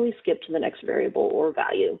easily skip to the next variable or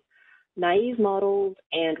value. Naive models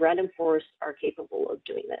and random forests are capable of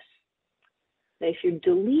doing this. Now, if you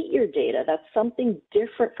delete your data, that's something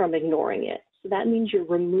different from ignoring it. So that means you're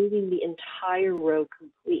removing the entire row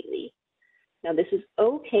completely. Now, this is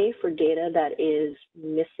okay for data that is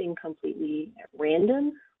missing completely at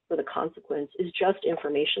random for the consequence is just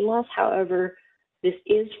information loss. However, this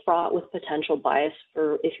is fraught with potential bias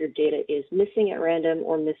for if your data is missing at random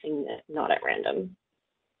or missing not at random.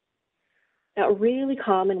 Now, a really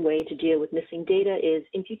common way to deal with missing data is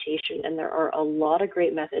imputation, and there are a lot of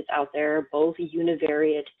great methods out there, both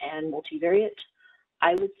univariate and multivariate.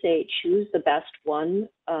 I would say choose the best one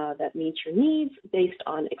that meets your needs based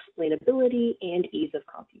on explainability and ease of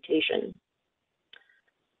computation.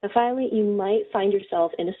 And finally, you might find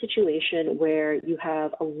yourself in a situation where you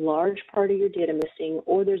have a large part of your data missing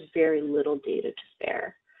or there's very little data to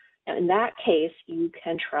spare. Now, in that case, you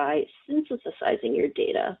can try synthesizing your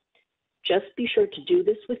data. Just be sure to do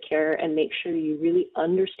this with care and make sure you really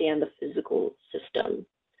understand the physical system.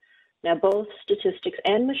 Now, both statistics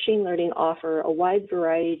and machine learning offer a wide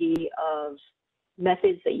variety of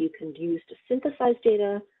methods that you can use to synthesize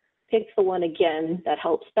data. Pick the one, again, that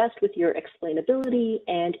helps best with your explainability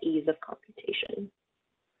and ease of computation.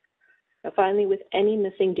 Now, finally, with any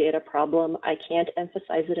missing data problem, I can't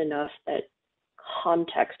emphasize it enough that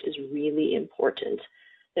context is really important.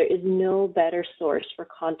 There is no better source for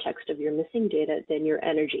context of your missing data than your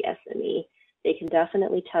energy SME. They can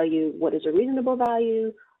definitely tell you what is a reasonable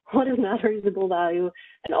value, what is not a reasonable value,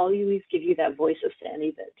 and always give you that voice of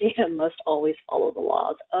sanity that data must always follow the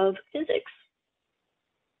laws of physics.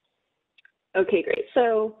 Okay, great.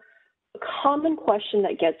 So a common question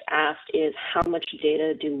that gets asked is, how much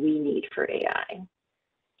data do we need for AI?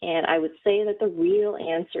 And I would say that the real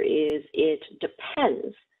answer is, it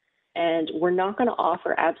depends. And we're not going to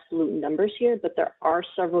offer absolute numbers here, but there are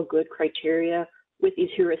several good criteria with these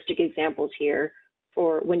heuristic examples here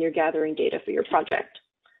for when you're gathering data for your project.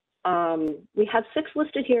 We have 6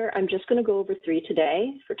 listed here. I'm just going to go over 3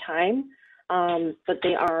 today for time, but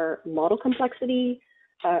they are model complexity,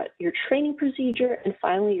 your training procedure, and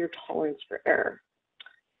finally your tolerance for error.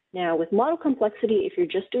 Now, with model complexity, if you're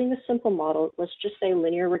just doing a simple model, let's just say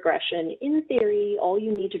linear regression, in theory, all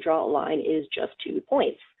you need to draw a line is just 2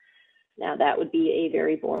 points. Now, that would be a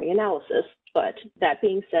very boring analysis, but that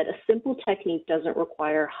being said, a simple technique doesn't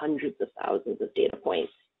require hundreds of thousands of data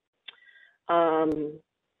points.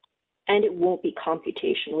 And it won't be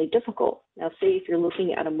computationally difficult. Now, say if you're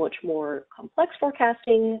looking at a much more complex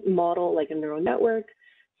forecasting model, like a neural network,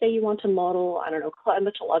 say you want to model, I don't know,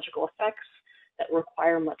 climatological effects that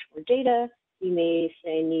require much more data, you may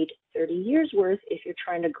say need 30 years worth if you're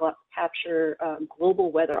trying to capture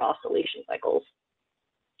global weather oscillation cycles.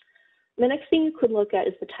 The next thing you could look at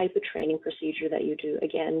is the type of training procedure that you do.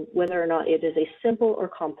 Again, whether or not it is a simple or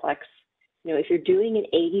complex. You know, if you're doing an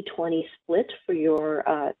 80-20 split for your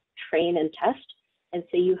train and test, and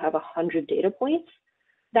say you have 100 data points,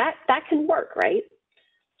 that can work, right?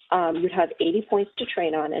 You'd have 80 points to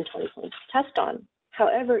train on and 20 points to test on.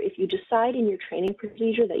 However, if you decide in your training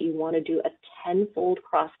procedure that you want to do a 10-fold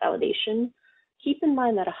cross-validation, keep in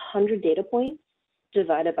mind that 100 data points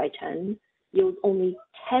divided by 10 yields only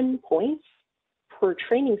 10 points per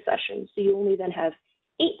training session. So you only then have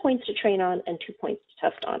 8 points to train on and 2 points to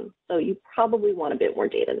test on. So you probably want a bit more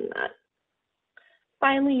data than that.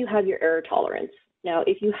 Finally, you have your error tolerance. Now,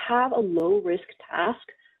 if you have a low-risk task,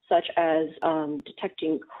 such as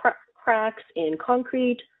detecting cracks in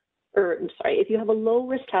concrete, or I'm sorry, if you have a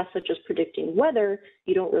low-risk task such as predicting weather,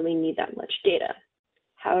 you don't really need that much data.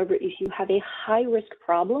 However, if you have a high-risk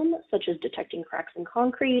problem, such as detecting cracks in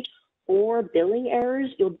concrete or billing errors,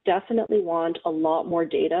 you'll definitely want a lot more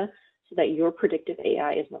data so that your predictive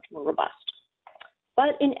AI is much more robust.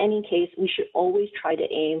 But in any case, we should always try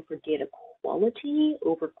to aim for data quality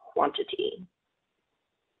over quantity.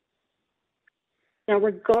 Now,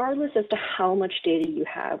 regardless as to how much data you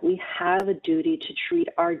have, we have a duty to treat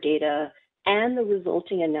our data and the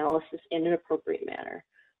resulting analysis in an appropriate manner.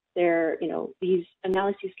 These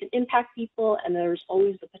analyses can impact people, and there's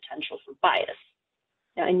always the potential for bias.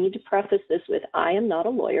 Now, I need to preface this with, I am not a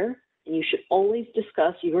lawyer, and you should always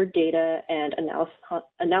discuss your data and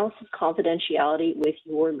analysis confidentiality with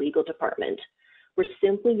your legal department. We're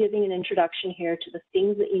simply giving an introduction here to the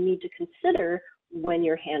things that you need to consider when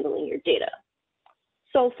you're handling your data.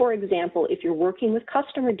 So, for example, if you're working with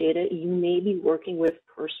customer data, you may be working with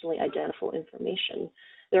personally identifiable information.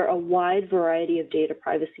 There are a wide variety of data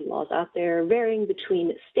privacy laws out there, varying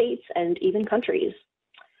between states and even countries.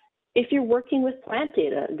 If you're working with plant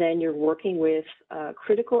data, then you're working with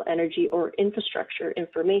critical energy or infrastructure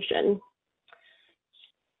information.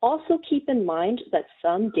 Also keep in mind that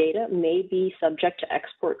some data may be subject to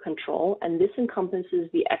export control, and this encompasses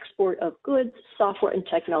the export of goods, software, and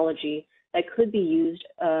technology that could be used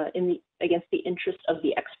against the interests of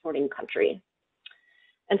the exporting country.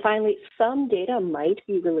 And finally, some data might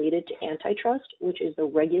be related to antitrust, which is the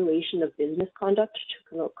regulation of business conduct to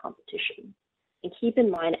promote competition. And keep in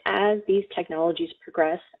mind, as these technologies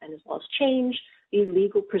progress and as well as change, these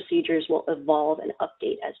legal procedures will evolve and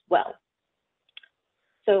update as well.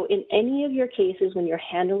 So in any of your cases, when you're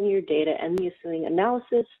handling your data and the ensuing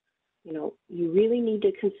analysis, you really need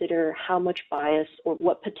to consider how much bias or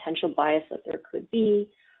what potential bias that there could be.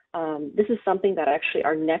 This is something that actually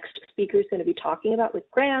our next speaker is going to be talking about with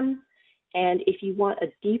Graham. And if you want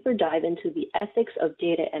a deeper dive into the ethics of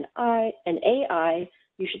data and AI,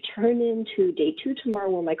 you should turn into day 2 tomorrow,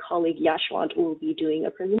 where my colleague Yashwant will be doing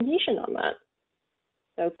a presentation on that.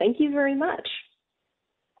 So thank you very much.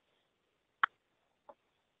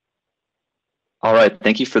 All right,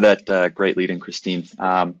 thank you for that great lead-in, Christine.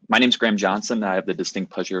 My name is Graham Johnson. I have the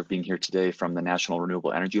distinct pleasure of being here today from the National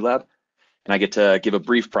Renewable Energy Lab, and I get to give a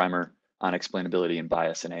brief primer on explainability and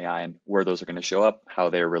bias in AI and where those are going to show up, how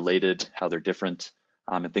they're related, how they're different,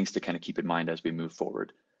 and things to kind of keep in mind as we move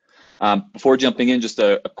forward. Before jumping in, just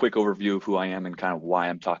a quick overview of who I am and kind of why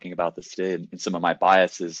I'm talking about this today and some of my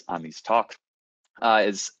biases on these talks.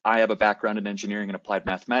 Is I have a background in engineering and applied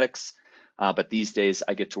mathematics, but these days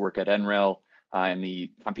I get to work at NREL in the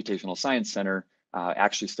Computational Science Center,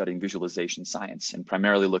 actually studying visualization science and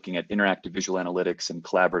primarily looking at interactive visual analytics and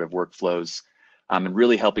collaborative workflows, and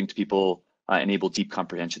really helping people enable deep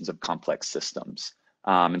comprehensions of complex systems.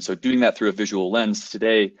 And so doing that through a visual lens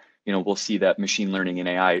today, we'll see that machine learning and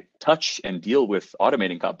AI touch and deal with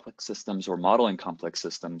automating complex systems or modeling complex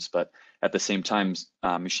systems, but at the same time,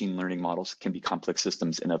 machine learning models can be complex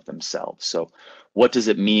systems in of themselves. So what does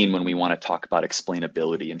it mean when we want to talk about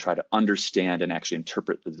explainability and try to understand and actually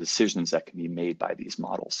interpret the decisions that can be made by these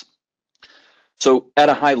models? So at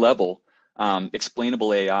a high level,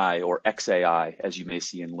 explainable AI, or XAI, as you may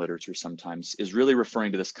see in literature sometimes, is really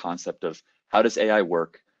referring to this concept of how does AI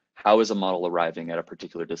work? How is a model arriving at a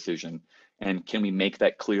particular decision? And can we make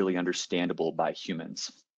that clearly understandable by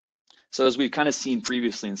humans? So as we've kind of seen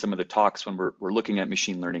previously in some of the talks when we're looking at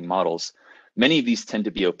machine learning models, many of these tend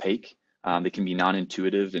to be opaque. They can be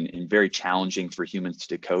non-intuitive and very challenging for humans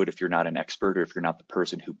to decode if you're not an expert or if you're not the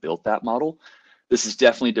person who built that model. This is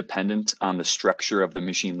definitely dependent on the structure of the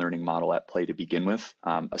machine learning model at play to begin with.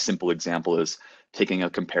 A simple example is taking a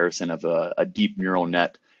comparison of a deep neural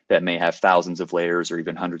net that may have thousands of layers or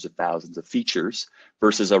even hundreds of thousands of features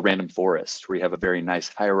versus a random forest where you have a very nice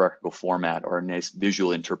hierarchical format or a nice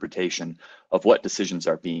visual interpretation of what decisions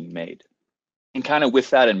are being made. And kind of with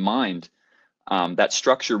that in mind, that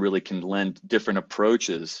structure really can lend different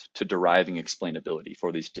approaches to deriving explainability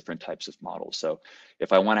for these different types of models. So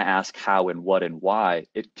if I want to ask how and what and why,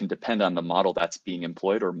 it can depend on the model that's being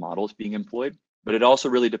employed or models being employed, but it also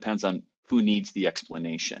really depends on who needs the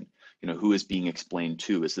explanation. Who is being explained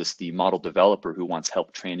to? Is this the model developer who wants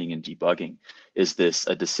help training and debugging? Is this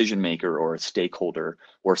a decision maker or a stakeholder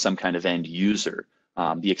or some kind of end user?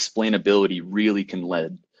 The explainability really can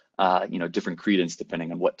lend different credence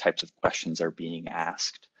depending on what types of questions are being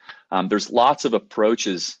asked. There's lots of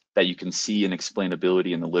approaches that you can see in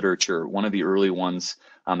explainability in the literature. One of the early ones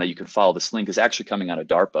that you can follow this link is actually coming out of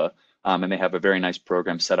DARPA, and they have a very nice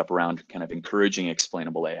program set up around kind of encouraging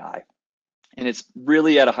explainable AI. And it's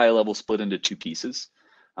really at a high level split into 2 pieces.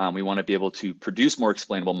 We want to be able to produce more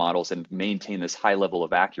explainable models and maintain this high level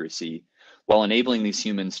of accuracy while enabling these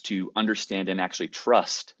humans to understand and actually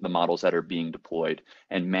trust the models that are being deployed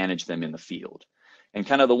and manage them in the field. And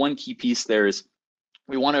kind of the one key piece there is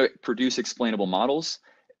we want to produce explainable models,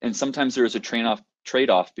 and sometimes there is a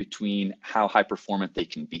trade-off between how high performant they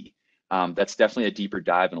can be. That's definitely a deeper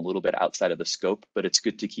dive and a little bit outside of the scope, but it's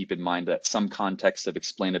good to keep in mind that some context of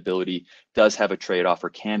explainability does have a trade-off or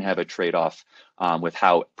can have a trade-off with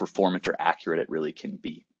how performant or accurate it really can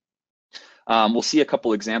be. We'll see a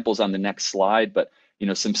couple examples on the next slide, but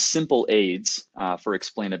some simple aids for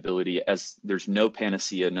explainability, as there's no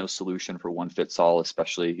panacea, no solution for one fits all.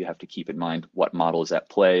 Especially you have to keep in mind what model is at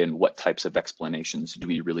play and what types of explanations do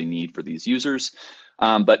we really need for these users.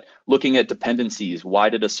 But looking at dependencies, why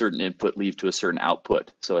did a certain input lead to a certain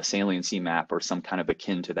output? So a saliency map or some kind of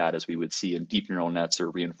akin to that, as we would see in deep neural nets or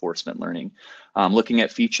reinforcement learning. Looking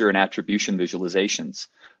at feature and attribution visualizations.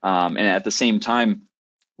 And at the same time,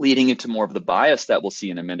 leading into more of the bias that we'll see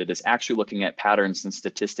in a minute is actually looking at patterns and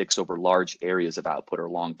statistics over large areas of output or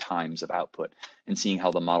long times of output and seeing how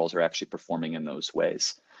the models are actually performing in those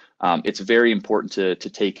ways. It's very important to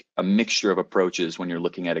take a mixture of approaches when you're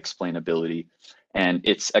looking at explainability. And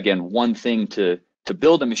it's, again, one thing to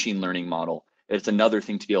build a machine learning model. It's another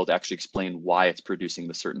thing to be able to actually explain why it's producing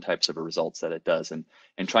the certain types of results that it does, and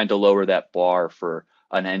trying to lower that bar for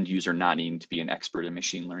an end user not needing to be an expert in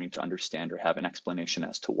machine learning to understand or have an explanation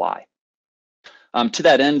as to why. To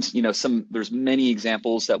that end, there's many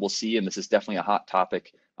examples that we'll see, and this is definitely a hot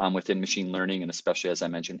topic within machine learning, and especially, as I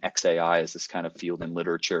mentioned, XAI is this kind of field in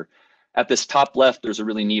literature. At this top left, there's a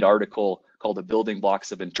really neat article called The Building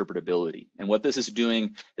Blocks of Interpretability. And what this is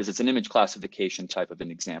doing is it's an image classification type of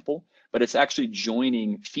an example, but it's actually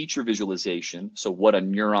joining feature visualization, so what a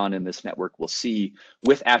neuron in this network will see,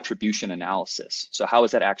 with attribution analysis. So how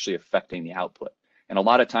is that actually affecting the output? And a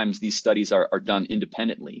lot of times these studies are done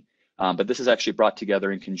independently. But this is actually brought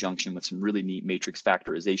together in conjunction with some really neat matrix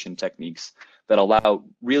factorization techniques that allow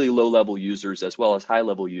really low-level users as well as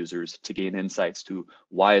high-level users to gain insights to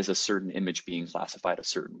why is a certain image being classified a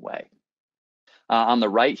certain way. On the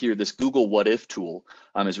right here, this Google What If tool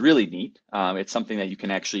is really neat. It's something that you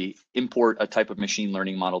can actually import a type of machine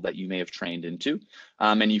learning model that you may have trained into,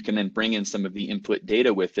 and you can then bring in some of the input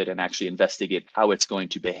data with it and actually investigate how it's going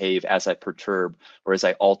to behave as I perturb or as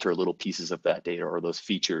I alter little pieces of that data or those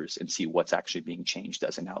features and see what's actually being changed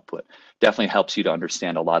as an output. Definitely helps you to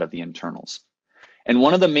understand a lot of the internals. And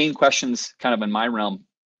one of the main questions kind of in my realm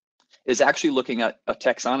is actually looking at a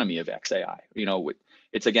taxonomy of XAI.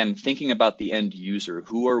 It's again, thinking about the end user,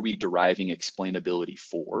 who are we deriving explainability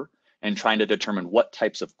for, and trying to determine what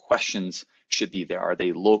types of questions should be there. Are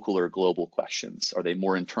they local or global questions? Are they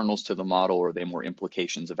more internals to the model, or are they more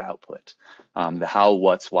implications of output? The how,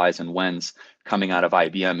 what's, whys, and whens coming out of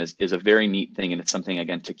IBM is a very neat thing, and it's something,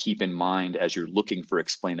 again, to keep in mind as you're looking for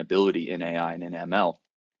explainability in AI and in ML,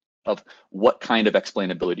 of what kind of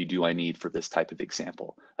explainability do I need for this type of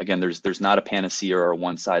example. Again, there's not a panacea or a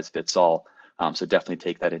one size fits all. So definitely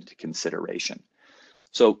take that into consideration.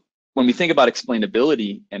 So when we think about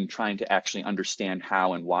explainability and trying to actually understand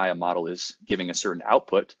how and why a model is giving a certain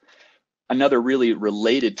output, another really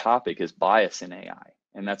related topic is bias in AI.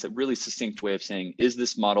 And that's a really succinct way of saying, is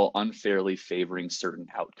this model unfairly favoring certain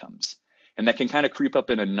outcomes? And that can kind of creep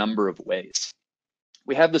up in a number of ways.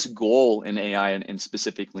 We have this goal in AI and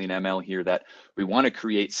specifically in ML here that we want to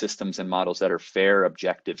create systems and models that are fair,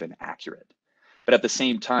 objective, and accurate. But at the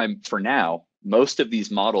same time, for now, most of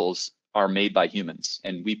these models are made by humans,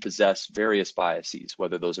 and we possess various biases,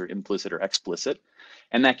 whether those are implicit or explicit,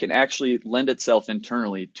 and that can actually lend itself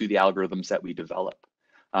internally to the algorithms that we develop.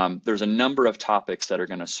 There's a number of topics that are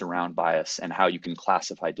going to surround bias and how you can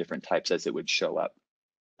classify different types as it would show up.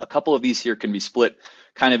 A couple of these here can be split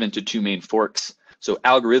kind of into two main forks. So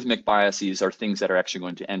algorithmic biases are things that are actually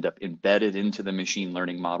going to end up embedded into the machine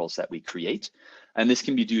learning models that we create. And this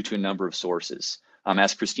can be due to a number of sources.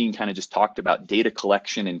 As Christine kind of just talked about, data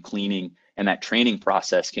collection and cleaning and that training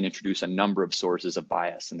process can introduce a number of sources of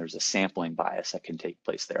bias, and there's a sampling bias that can take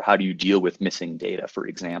place there. How do you deal with missing data, for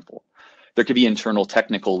example? There could be internal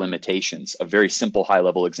technical limitations. A very simple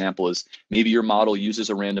high-level example is maybe your model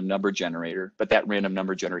uses a random number generator, but that random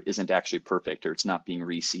number generator isn't actually perfect, or it's not being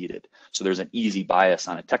reseeded. So there's an easy bias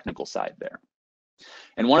on a technical side there.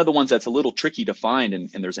 And one of the ones that's a little tricky to find,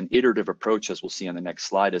 and there's an iterative approach, as we'll see on the next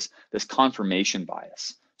slide, is this confirmation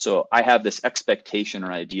bias. So I have this expectation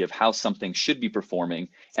or idea of how something should be performing,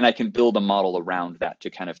 and I can build a model around that to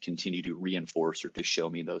kind of continue to reinforce or to show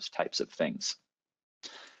me those types of things.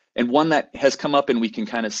 And one that has come up and we can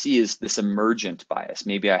kind of see is this emergent bias.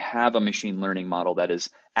 Maybe I have a machine learning model that is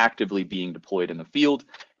actively being deployed in the field,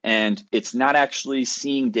 and it's not actually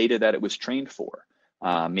seeing data that it was trained for.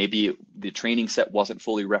 Maybe the training set wasn't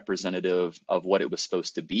fully representative of what it was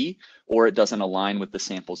supposed to be, or it doesn't align with the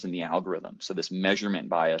samples in the algorithm. So this measurement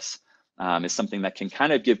bias is something that can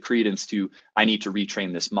kind of give credence to, I need to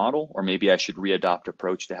retrain this model, or maybe I should readopt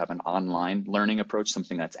approach to have an online learning approach,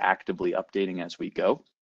 something that's actively updating as we go.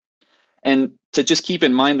 And to just keep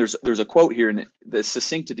in mind, there's a quote here, and the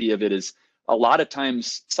succinctity of it is, a lot of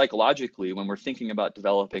times psychologically, when we're thinking about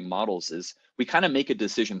developing models, is we kind of make a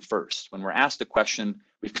decision first. When we're asked a question,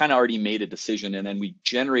 we've kind of already made a decision, and then we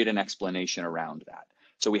generate an explanation around that.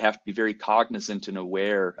 So we have to be very cognizant and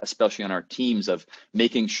aware, especially on our teams, of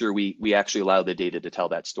making sure we actually allow the data to tell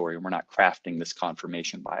that story, and we're not crafting this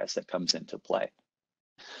confirmation bias that comes into play.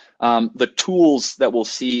 The tools that we'll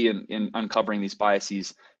see in uncovering these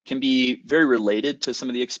biases can be very related to some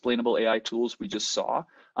of the explainable AI tools we just saw,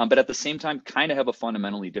 but at the same time kind of have a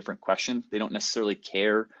fundamentally different question. They don't necessarily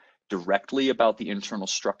care directly about the internal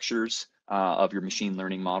structures of your machine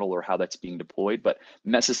learning model or how that's being deployed, but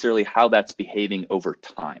necessarily how that's behaving over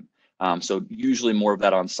time. So usually more of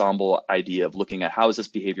that ensemble idea of looking at how is this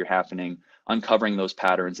behavior happening, uncovering those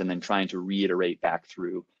patterns, and then trying to reiterate back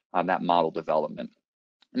through that model development.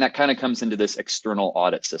 And that kind of comes into this external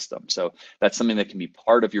audit system. So that's something that can be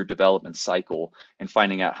part of your development cycle and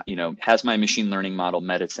finding out, has my machine learning model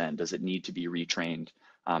met its end? Does it need to be retrained?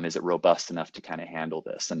 Is it robust enough to kind of handle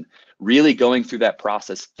this? And really going through that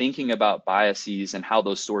process, thinking about biases and how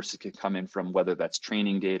those sources could come in from, whether that's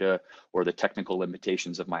training data or the technical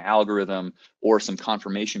limitations of my algorithm or some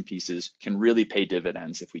confirmation pieces, can really pay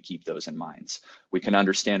dividends if we keep those in mind. We can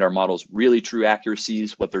understand our model's really true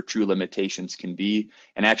accuracies, what their true limitations can be,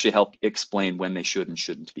 and actually help explain when they should and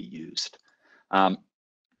shouldn't be used.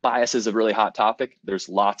 Bias is a really hot topic. There's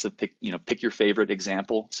lots of pick your favorite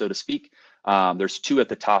example, so to speak. There's two at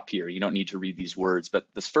the top here. You don't need to read these words, but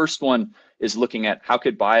this first one is looking at how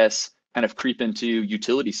could bias kind of creep into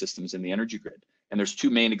utility systems in the energy grid. And there's two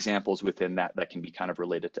main examples within that that can be kind of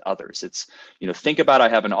related to others. It's, think about, I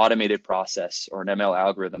have an automated process or an ML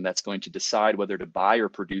algorithm that's going to decide whether to buy or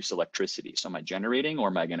produce electricity. So am I generating or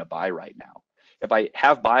am I going to buy right now? If I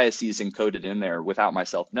have biases encoded in there without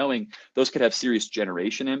myself knowing, those could have serious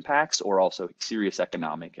generation impacts or also serious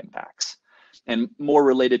economic impacts. And more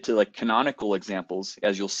related to like canonical examples,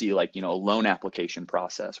 as you'll see, like, a loan application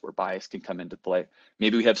process where bias can come into play.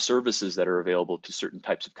 Maybe we have services that are available to certain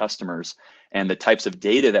types of customers, and the types of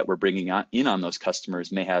data that we're bringing in on those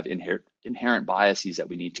customers may have inherent biases that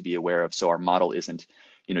we need to be aware of, so our model isn't,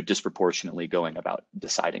 disproportionately going about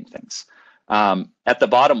deciding things. At the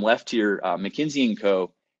bottom left here, McKinsey &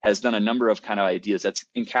 Co. has done a number of kind of ideas that's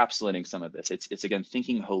encapsulating some of this. It's again,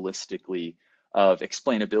 thinking holistically of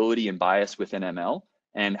explainability and bias within ML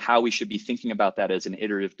and how we should be thinking about that as an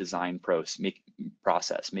iterative design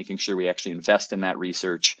process, making sure we actually invest in that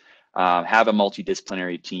research, have a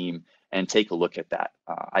multidisciplinary team, and take a look at that.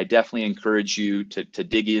 I definitely encourage you to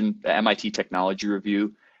dig in. The MIT Technology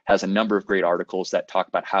Review has a number of great articles that talk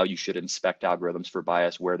about how you should inspect algorithms for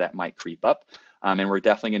bias, where that might creep up. And we're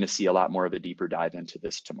definitely going to see a lot more of a deeper dive into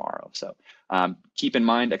this tomorrow. So keep in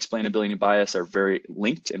mind, explainability and bias are very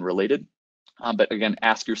linked and related. But again,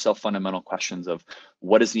 ask yourself fundamental questions of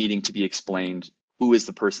what is needing to be explained, who is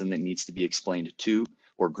the person that needs to be explained to,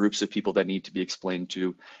 or groups of people that need to be explained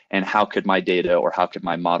to, and how could my data or how could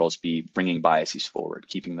my models be bringing biases forward,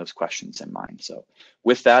 keeping those questions in mind. So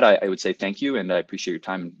with that, I would say thank you, and I appreciate your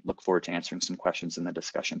time and look forward to answering some questions in the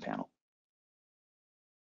discussion panel.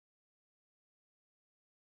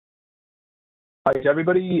 Hi to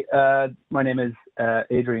everybody. My name is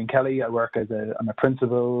Adrian Kelly. I work as I'm a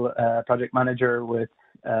principal project manager with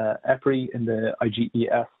EPRI in the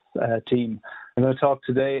IGES team. I'm going to talk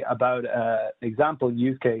today about an example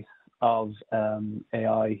use case of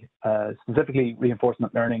AI, specifically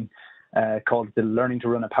reinforcement learning, called the Learning to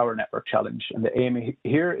Run a Power Network Challenge. And the aim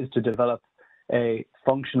here is to develop a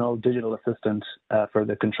functional digital assistant for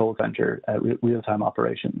the control center real-time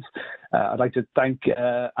operations. I'd like to thank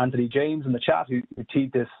Anthony James in the chat who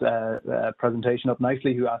teed this presentation up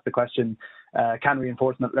nicely, who asked the question, can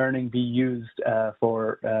reinforcement learning be used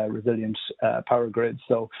for resilient power grids?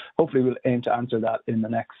 So hopefully we'll aim to answer that in the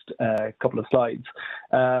next couple of slides.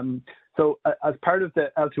 So as part of the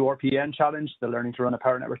L2RPN challenge, the Learning to Run a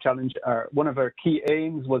Power Network Challenge, one of our key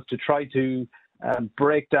aims was to try to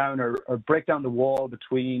break down the wall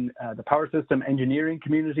between the power system engineering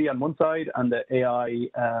community on one side and the AI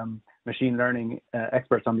machine learning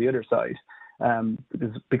experts on the other side.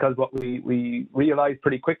 Because what we realized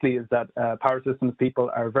pretty quickly is that power systems people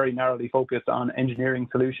are very narrowly focused on engineering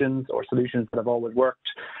solutions or solutions that have always worked,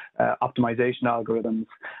 optimization algorithms,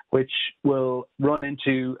 which will run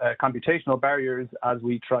into computational barriers as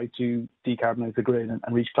we try to decarbonize the grid and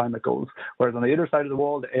reach climate goals. Whereas on the other side of the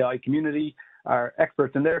wall, the AI community are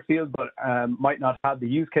experts in their field, but might not have the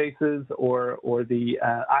use cases or the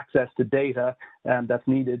access to data that's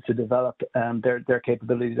needed to develop their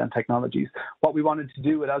capabilities and technologies. What we wanted to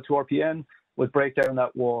do with L2RPN was break down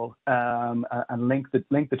that wall and link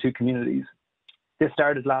the two communities. This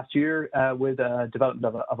started last year with a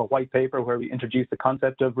development of a white paper where we introduced the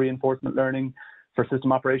concept of reinforcement learning for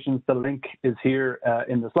system operations. The link is here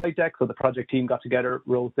in the slide deck. So the project team got together,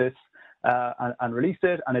 wrote this, and released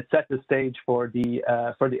it, and it set the stage for the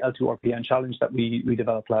L2RPN challenge that we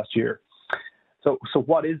developed last year. So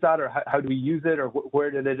what is that, or how do we use it, or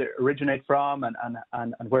where did it originate from,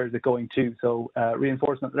 and where is it going to? So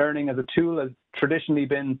reinforcement learning as a tool has traditionally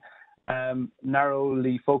been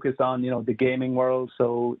narrowly focused on the gaming world.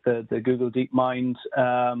 So the Google DeepMind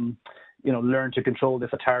learn to control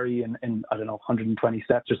this Atari in I don't know 120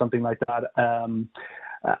 steps or something like that.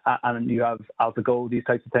 And you have AlphaGo, these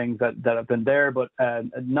types of things that have been there, but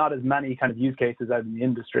not as many kind of use cases out in the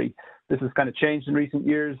industry. This has kind of changed in recent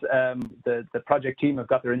years. The project team have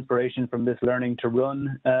got their inspiration from this Learning to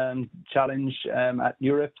Run challenge at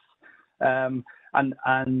Europe.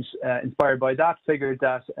 and inspired by that, figured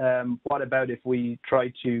that what about if we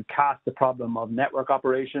try to cast the problem of network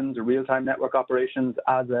operations or real-time network operations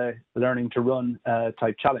as a learning to run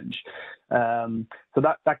type challenge. So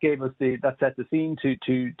that gave us that set the scene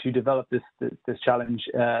to develop this challenge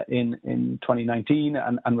in 2019,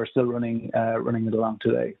 and we're still running it along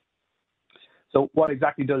today. So what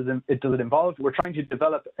exactly does it involve? We're trying to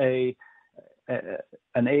develop an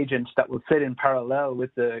agent that will sit in parallel with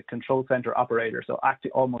the control center operator, so act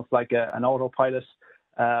almost like an autopilot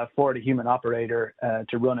for the human operator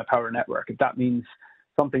to run a power network. If that means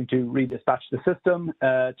something to redispatch the system,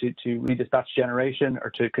 to redispatch generation, or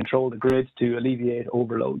to control the grid to alleviate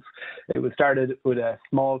overloads. It was started with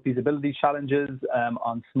small feasibility challenges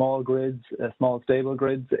on small grids, small stable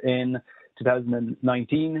grids in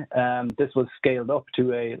 2019. This was scaled up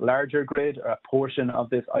to a larger grid, or a portion of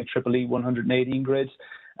this IEEE 118 grid.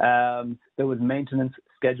 There was maintenance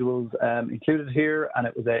schedules included here, and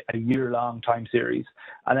it was a year-long time series.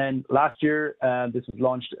 And then last year, this was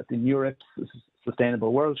launched at the Europe's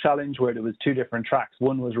Sustainable World Challenge, where there was two different tracks.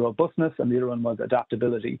 One was robustness, and the other one was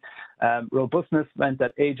adaptability. Robustness meant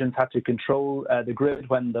that agents had to control the grid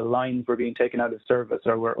when the lines were being taken out of service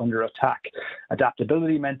or were under attack.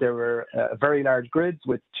 Adaptability meant there were very large grids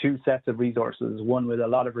with two sets of resources, one with a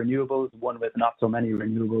lot of renewables, one with not so many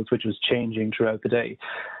renewables, which was changing throughout the day.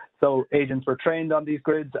 So agents were trained on these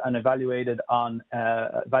grids and evaluated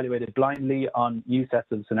blindly on new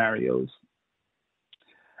sets of scenarios.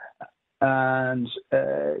 And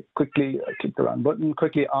quickly, I clicked the wrong button,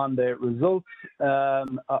 quickly on the results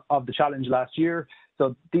of the challenge last year.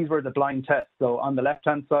 So these were the blind tests. So on the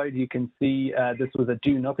left-hand side, you can see this was a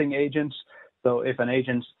do-nothing agent. So if an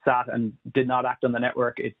agent sat and did not act on the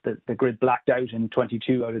network, the grid blacked out in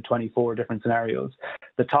 22 out of 24 different scenarios.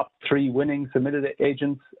 The top 3 winning submitted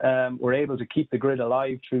agents were able to keep the grid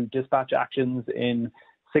alive through dispatch actions in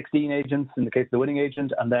 16 agents in the case of the winning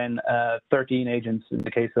agent, and then 13 agents in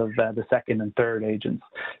the case of the second and third agents.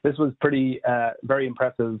 This was very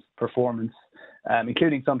impressive performance,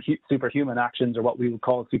 including some superhuman actions, or what we would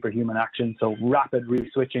call superhuman actions, so rapid route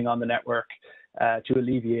switching on the network to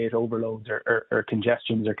alleviate overloads or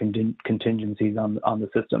congestions or contingencies on the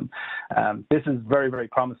system. This is very, very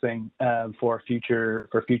promising for future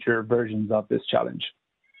versions of this challenge.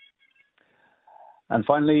 And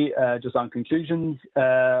finally, just on conclusions,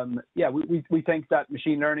 we think that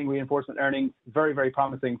machine learning, reinforcement learning, very, very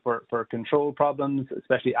promising for control problems,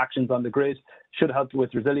 especially actions on the grid, should help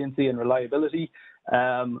with resiliency and reliability.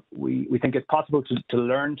 We think it's possible to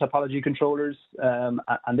learn topology controllers, and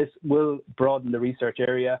this will broaden the research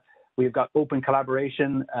area. We've got open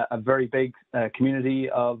collaboration, a very big community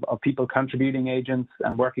of people contributing agents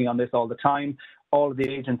and working on this all the time. All of the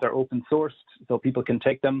agents are open sourced, so people can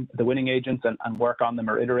take them, the winning agents, and work on them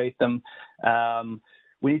or iterate them.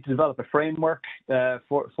 We need to develop a framework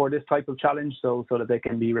for this type of challenge so that they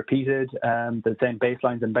can be repeated, the same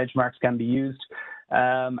baselines and benchmarks can be used.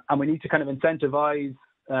 And we need to kind of incentivize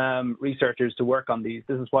researchers to work on these.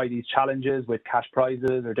 This is why these challenges with cash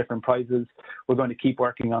prizes or different prizes, we're going to keep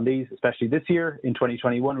working on these, especially this year. In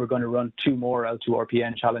 2021, we're going to run 2 more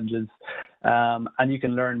L2RPN challenges. And you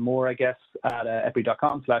can learn more, I guess, at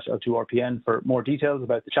epri.com/L2RPN for more details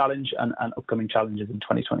about the challenge and upcoming challenges in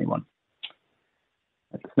 2021.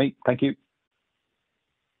 That's me. Thank you.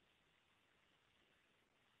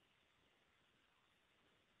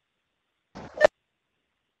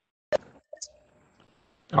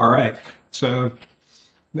 All right. So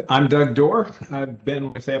I'm Doug Dorr. I've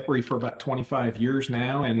been with EPRI for about 25 years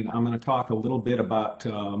now, and I'm going to talk a little bit about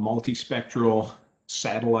multispectral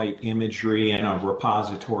satellite imagery and a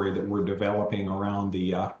repository that we're developing around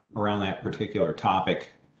that particular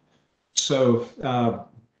topic. So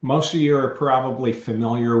most of you are probably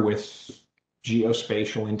familiar with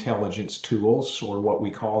geospatial intelligence tools, or what we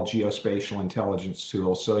call geospatial intelligence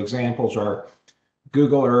tools. So examples are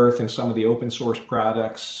Google Earth and some of the open source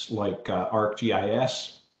products like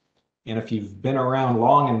ArcGIS. And if you've been around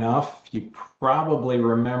long enough, you probably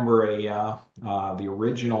remember the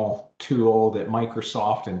original tool that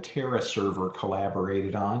Microsoft and TerraServer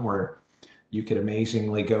collaborated on, where you could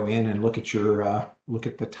amazingly go in and look at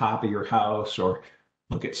the top of your house, or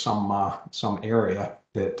look at some area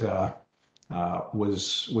that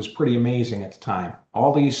was pretty amazing at the time.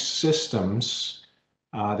 All these systems,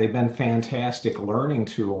 they've been fantastic learning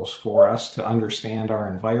tools for us to understand our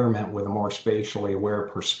environment with a more spatially aware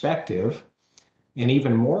perspective, and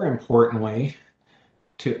even more importantly,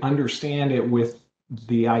 to understand it with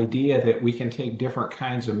the idea that we can take different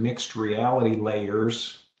kinds of mixed reality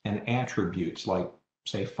layers and attributes, like,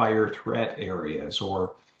 say, fire threat areas,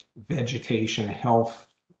 or vegetation health,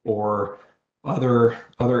 or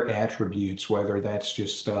other attributes, whether that's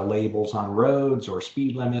just labels on roads or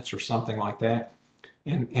speed limits or something like that.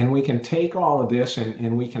 And we can take all of this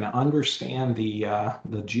and we can understand the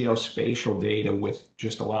geospatial data with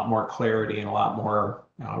just a lot more clarity and a lot more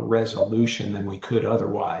resolution than we could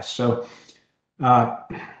otherwise. So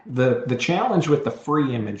the challenge with the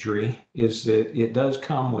free imagery is that it does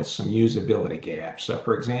come with some usability gaps. So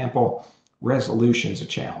for example, resolution is a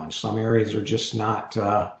challenge. Some areas are just not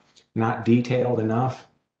detailed enough.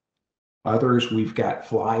 Others, we've got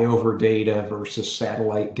flyover data versus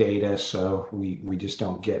satellite data, so we just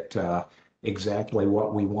don't get exactly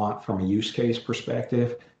what we want from a use case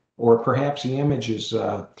perspective. Or perhaps the image is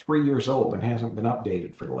 3 years old and hasn't been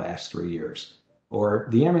updated for the last 3 years. Or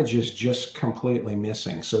the image is just completely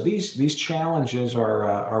missing. So these challenges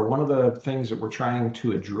are one of the things that we're trying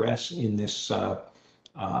to address in this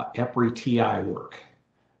EPRI TI work.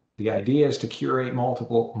 The idea is to curate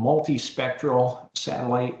multiple multispectral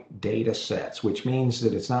satellite data sets, which means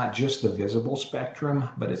that it's not just the visible spectrum,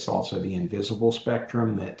 but it's also the invisible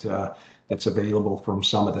spectrum that's available from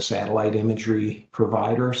some of the satellite imagery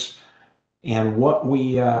providers. And what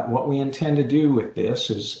we intend to do with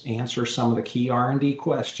this is answer some of the key R&D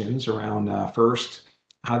questions around first,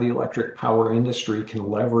 how the electric power industry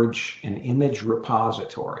can leverage an image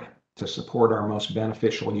repository to support our most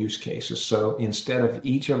beneficial use cases. So instead of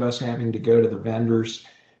each of us having to go to the vendors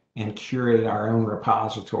and curate our own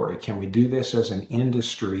repository, can we do this as an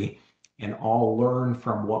industry and all learn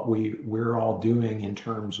from what we're all doing in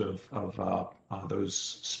terms of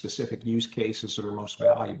those specific use cases that are most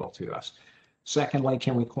valuable to us? Secondly,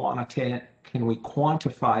 can we quantify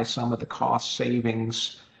some of the cost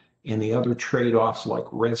savings and the other trade-offs like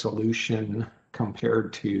resolution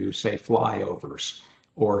compared to, say, flyovers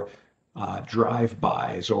or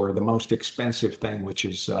drive-bys, or the most expensive thing, which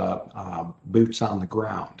is boots on the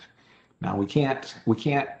ground? Now we can't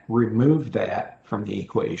remove that from the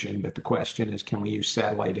equation, but the question is, can we use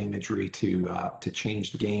satellite imagery to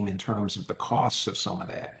change the game in terms of the costs of some of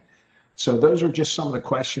that? So those are just some of the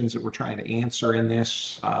questions that we're trying to answer in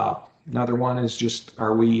this. Another one is just,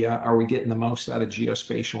 are we getting the most out of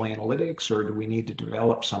geospatial analytics, or do we need to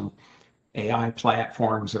develop some AI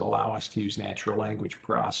platforms that allow us to use natural language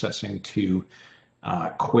processing to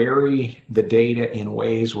query the data in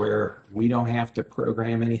ways where we don't have to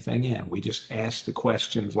program anything in? We just ask the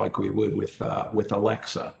questions like we would with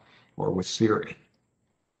Alexa or with Siri.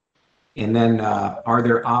 And then are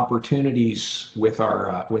there opportunities with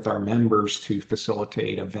our members to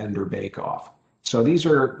facilitate a vendor bake-off? So these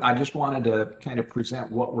are, I just wanted to kind of present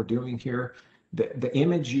what we're doing here. The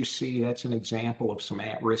image you see, that's an example of some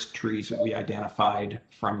at-risk trees that we identified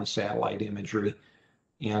from the satellite imagery.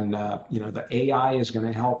 And the AI is going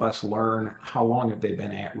to help us learn how long have they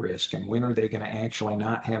been at risk, and when are they going to actually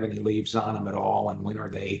not have any leaves on them at all, and when are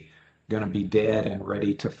they going to be dead and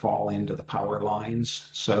ready to fall into the power lines.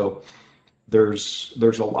 So there's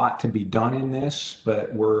a lot to be done in this,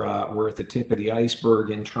 but we're at the tip of the iceberg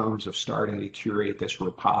in terms of starting to curate this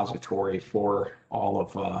repository for all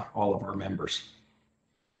of our members.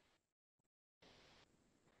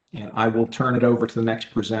 And I will turn it over to the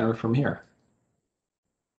next presenter from here.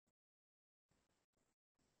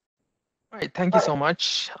 All right, thank you so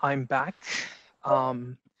much. I'm back.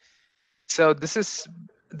 So this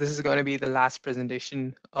is going to be the last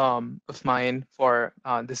presentation of mine for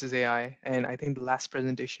This is AI, and I think the last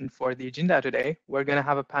presentation for the agenda today. We're going to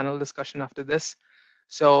have a panel discussion after this.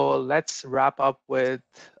 So let's wrap up with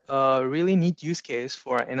a really neat use case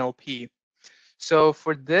for NLP. So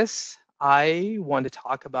for this, I want to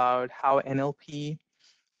talk about how NLP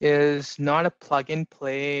is not a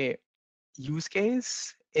plug-and-play use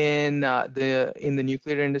case in the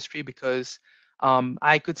nuclear industry, because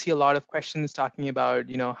I could see a lot of questions talking about,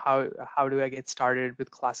 how do I get started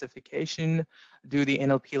with classification? Do the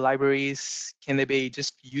NLP libraries, can they be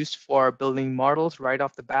just used for building models right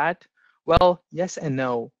off the bat? Well, yes and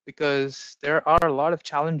no, because there are a lot of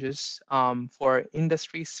challenges for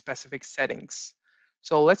industry-specific settings.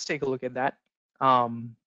 So let's take a look at that.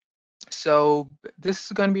 So this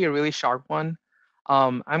is going to be a really sharp one.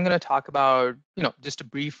 I'm going to talk about, just a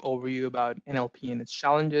brief overview about NLP and its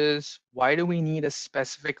challenges. Why do we need a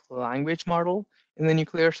specific language model in the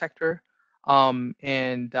nuclear sector?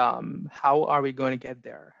 And how are we going to get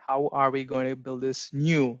there? How are we going to build this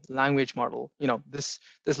new language model?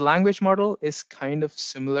 This language model is kind of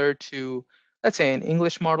similar to, let's say, an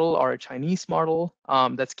English model or a Chinese model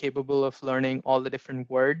that's capable of learning all the different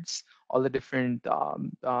words, all the different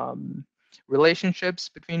relationships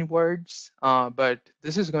between words, but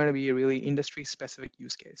this is going to be a really industry-specific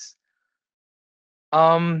use case.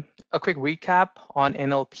 A quick recap on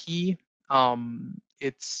NLP.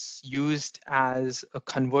 It's used as a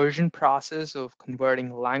conversion process of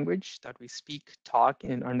converting language that we speak, talk,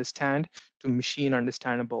 and understand to machine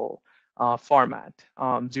understandable format,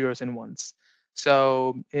 zeros and ones.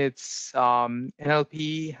 So it's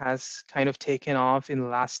NLP has kind of taken off in the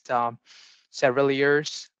last several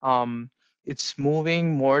years. It's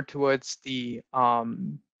moving more towards the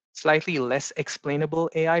slightly less explainable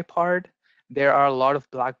AI part. There are a lot of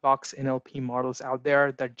black box NLP models out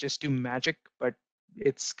there that just do magic, but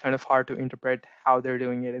it's kind of hard to interpret how they're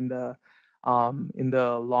doing it in the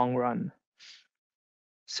long run.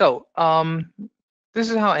 So this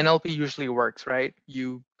is how NLP usually works, right?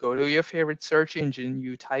 You go to your favorite search engine,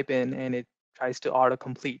 you type in, and it tries to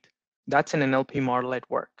autocomplete. That's an NLP model at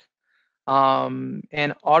work. And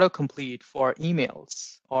autocomplete for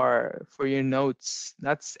emails or for your notes,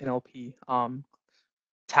 that's NLP.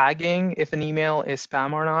 Tagging if an email is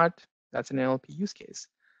spam or not, that's an NLP use case.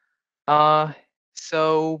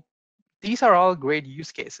 So these are all great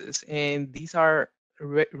use cases, and these are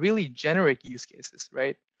really generic use cases,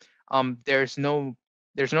 right? There's no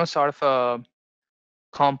sort of a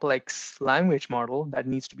complex language model that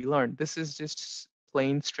needs to be learned. This is just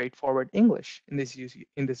plain straightforward English in this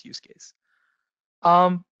use case.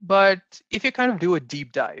 But if you kind of do a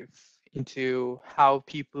deep dive into how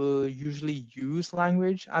people usually use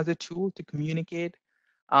language as a tool to communicate,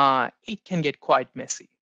 it can get quite messy.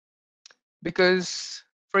 Because,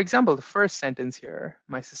 for example, the first sentence here,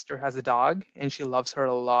 my sister has a dog and she loves her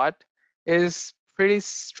a lot, is pretty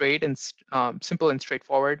straight and simple and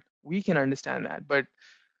straightforward. We can understand that, but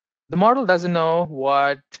the model doesn't know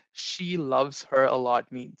what she loves her a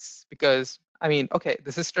lot means. Because, I mean, okay,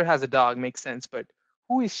 the sister has a dog, makes sense, but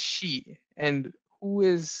who is she and who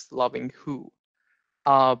is loving who?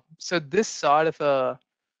 So this sort of a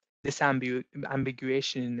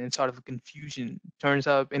ambiguation and sort of a confusion turns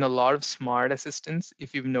up in a lot of smart assistants,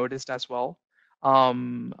 if you've noticed as well.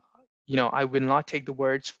 Um, I will not take the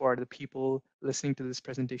words for the people listening to this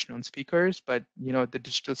presentation on speakers, but the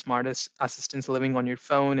digital smart assistants living on your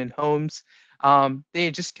phone in homes,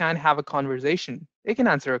 they just can't have a conversation. They can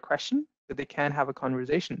answer a question, but they can't have a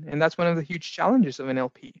conversation, and that's one of the huge challenges of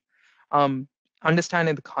NLP.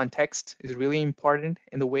 Understanding the context is really important,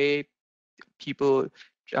 and the way people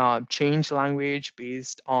change language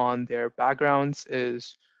based on their backgrounds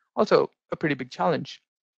is also a pretty big challenge.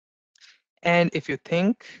 And if you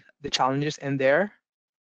think the challenges end there,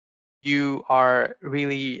 you are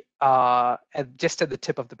really just at the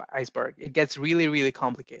tip of the iceberg. It gets really, really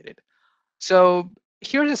complicated. So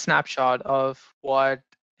here's a snapshot of what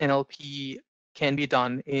NLP can be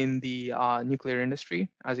done in the nuclear industry.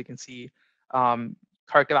 As you can see,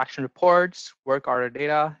 corrective action reports, work order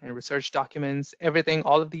data, and research documents, everything,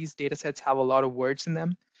 all of these data sets have a lot of words in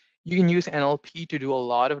them. You can use NLP to do a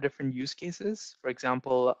lot of different use cases. For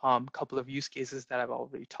example, a couple of use cases that I've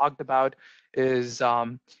already talked about is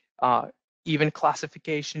event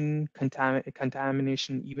classification,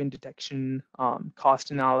 contamination, event detection,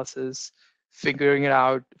 cost analysis, figuring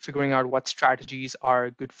out what strategies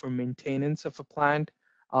are good for maintenance of a plant,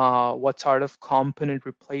 what sort of component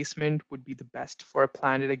replacement would be the best for a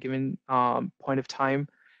plant at a given point of time,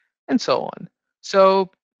 and so on.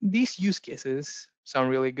 So these use cases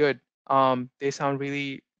sound really good. They sound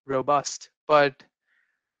really robust, but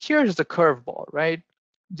here's the curveball, right?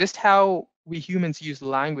 Just how we humans use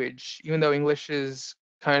language, even though English is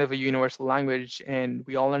kind of a universal language and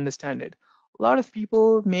we all understand it, a lot of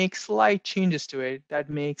people make slight changes to it that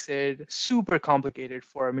makes it super complicated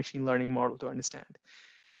for a machine learning model to understand.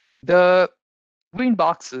 The green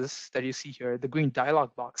boxes that you see here, the green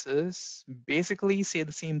dialog boxes, basically say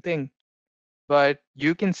the same thing, but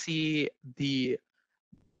you can see the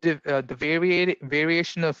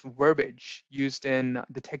variation of verbiage used in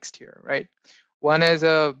the text here, right? One is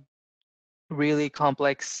a really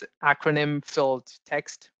complex acronym-filled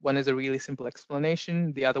text. One is a really simple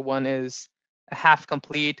explanation. The other one is a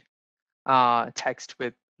half-complete text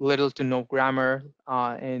with little to no grammar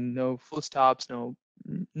and no full stops,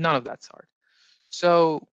 none of that sort.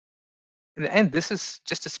 So, and this is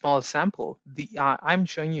just a small sample. I'm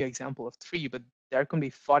showing you an example of 3, but there can be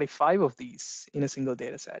 45 of these in a single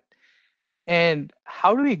data set. And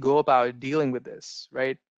how do we go about dealing with this,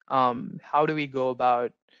 right? How do we go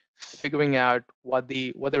about figuring out what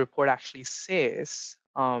the report actually says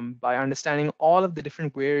by understanding all of the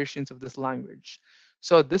different variations of this language?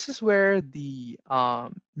 So this is where the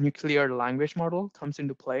nuclear language model comes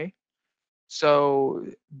into play. So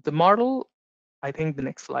the model, I think the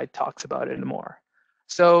next slide talks about it more.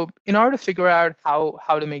 So in order to figure out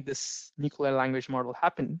how to make this nuclear language model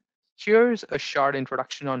happen, here's a short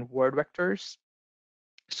introduction on word vectors.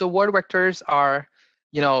 So word vectors are,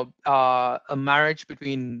 a marriage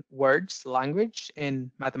between words, language,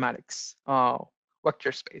 and mathematics,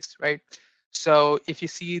 vector space, right? So if you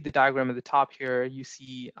see the diagram at the top here, you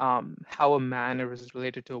see how a man is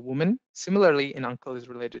related to a woman. Similarly, an uncle is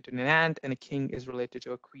related to an aunt, and a king is related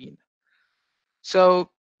to a queen. So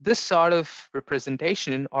this sort of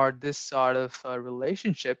representation or this sort of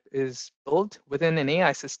relationship is built within an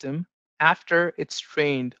AI system after it's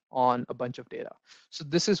trained on a bunch of data. So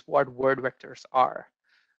this is what word vectors are.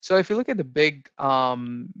 So if you look at the big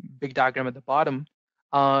diagram at the bottom,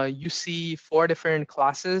 you see 4 different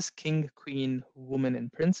classes: king, queen, woman,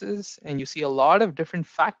 and princes. And you see a lot of different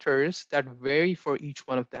factors that vary for each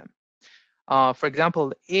one of them. For example,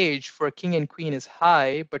 the age for a king and queen is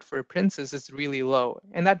high, but for a princess is really low.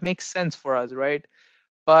 And that makes sense for us, right?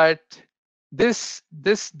 But this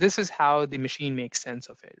is how the machine makes sense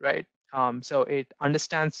of it, right? So it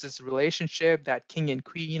understands this relationship that king and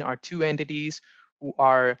queen are 2 entities who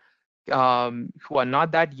are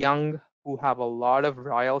not that young, who have a lot of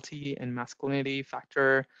royalty and masculinity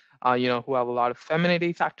factor, who have a lot of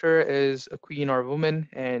femininity factor is a queen or a woman,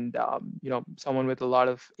 and someone with a lot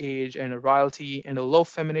of age and a royalty and a low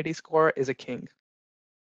femininity score is a king.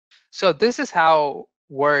 So this is how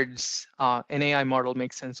words, an AI model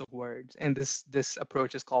makes sense of words, and this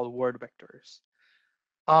approach is called word vectors.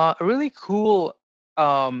 A really cool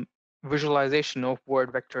visualization of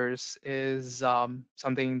word vectors is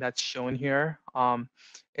something that's shown here.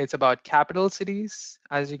 It's about capital cities.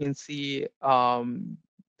 As you can see,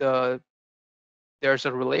 there's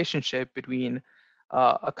a relationship between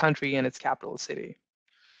a country and its capital city.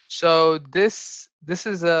 So this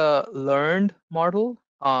is a learned model,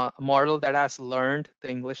 a model that has learned the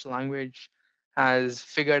English language, has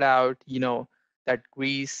figured out, that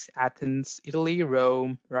Greece, Athens, Italy,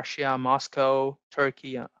 Rome, Russia, Moscow,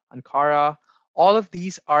 Turkey, Ankara, all of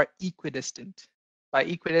these are equidistant. By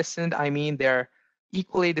equidistant, I mean they're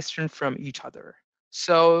equally distant from each other.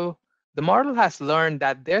 So the model has learned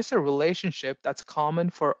that there's a relationship that's common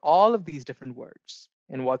for all of these different words.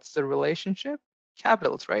 And what's the relationship?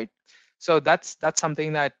 Capitals, right? So that's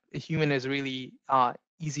something that a human is really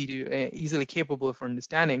easily capable of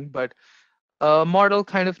understanding, but a model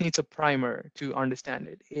kind of needs a primer to understand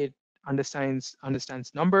it. It understands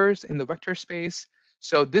numbers in the vector space.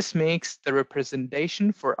 So this makes the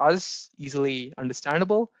representation for us easily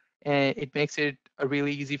understandable, and it makes it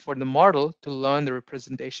really easy for the model to learn the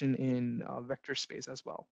representation in vector space as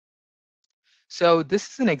well. So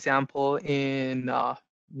this is an example in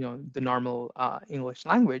the normal English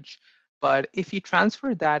language, but if you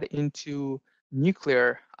transfer that into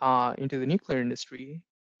into the nuclear industry,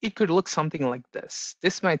 it could look something like this.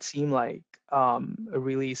 This might seem like a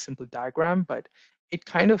really simple diagram, but it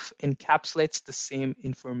kind of encapsulates the same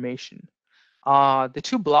information. The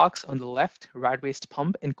 2 blocks on the left, rad waste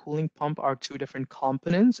pump and cooling pump, are 2 different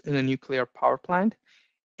components in a nuclear power plant.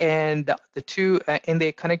 And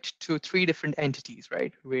they connect to 3 different entities,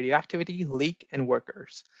 right? Radioactivity, leak, and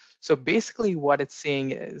workers. So basically what it's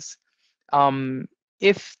saying is,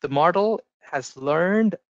 if the model has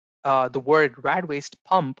learned the word rad waste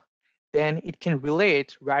pump, then it can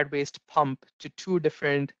relate rad waste pump to 2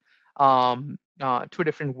 different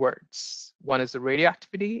words. One is the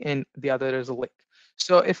radioactivity and the other is a leak.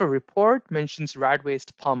 So if a report mentions rad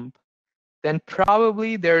waste pump, then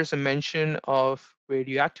probably there's a mention of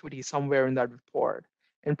radioactivity somewhere in that report.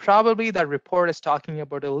 And probably that report is talking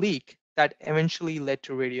about a leak that eventually led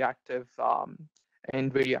to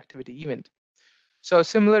radioactivity event. So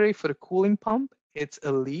similarly for the cooling pump, it's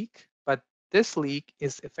a leak, but this leak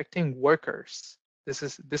is affecting workers.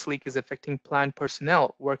 This leak is affecting plant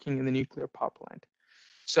personnel working in the nuclear power plant.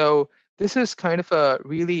 So this is kind of a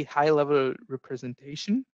really high level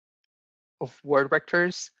representation of word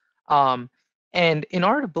vectors. And in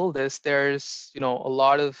order to build this, there's a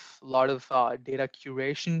lot of data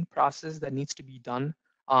curation process that needs to be done,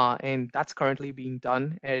 and that's currently being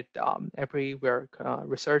done at EPRI. We're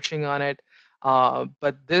researching on it,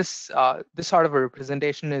 but this sort of a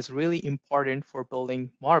representation is really important for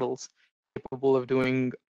building models capable of doing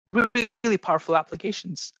really powerful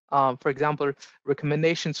applications. For example,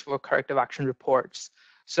 recommendations for corrective action reports.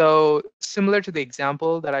 So similar to the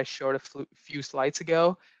example that I showed a few slides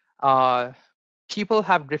ago, people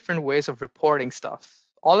have different ways of reporting stuff.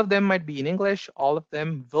 All of them might be in English. All of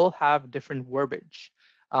them will have different verbiage.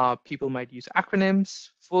 People might use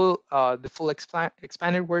acronyms, the full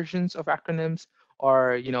expanded versions of acronyms,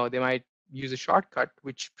 or they might use a shortcut,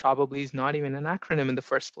 which probably is not even an acronym in the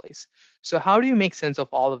first place. So how do you make sense of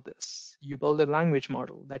all of this? You build a language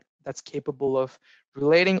model that's capable of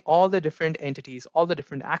relating all the different entities, all the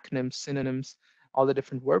different acronyms, synonyms, all the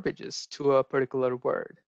different verbiages to a particular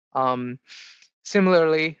word.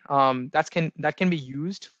 Similarly, that can be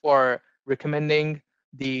used for recommending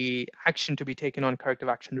the action to be taken on corrective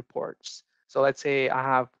action reports. So let's say I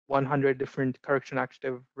have 100 different corrective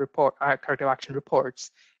action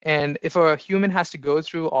reports, and if a human has to go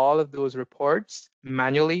through all of those reports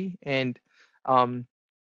manually and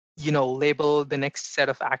label the next set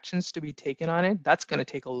of actions to be taken on it, that's going to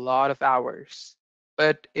take a lot of hours.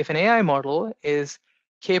 But if an AI model is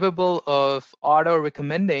capable of auto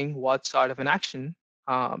recommending what sort of an action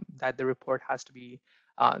that the report has to be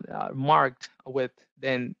marked with,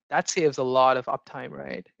 then that saves a lot of uptime,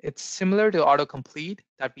 right? It's similar to autocomplete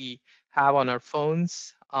that we have on our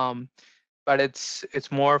phones, but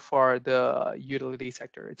it's more for the utility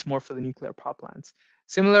sector. It's more for the nuclear power plants.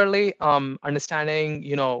 Similarly, understanding,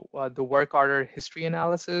 the work order history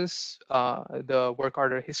analysis, the work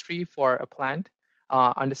order history for a plant,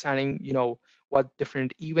 understanding, what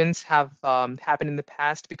different events have happened in the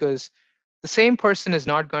past, because the same person is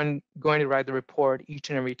not going to write the report each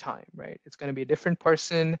and every time, right? It's going to be a different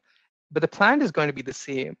person, but the plant is going to be the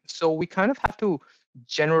same. So we kind of have to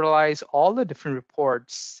generalize all the different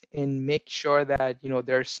reports and make sure that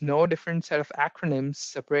there's no different set of acronyms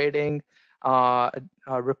separating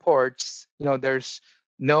reports. There's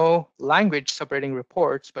no language separating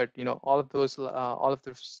reports, but all of those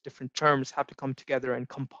different terms have to come together and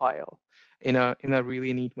compile in a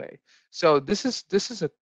really neat way. So this is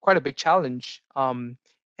quite a big challenge,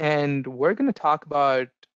 and we're going to talk about,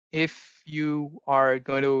 if you are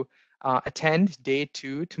going to attend day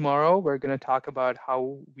 2 tomorrow, we're going to talk about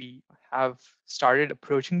how we have started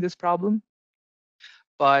approaching this problem.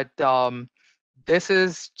 But this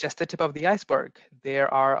is just the tip of the iceberg.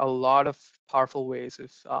 There are a lot of powerful ways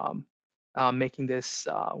of making this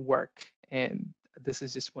work, and this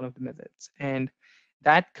is just one of the methods. And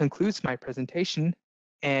that concludes my presentation.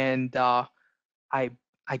 And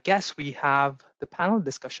I guess we have the panel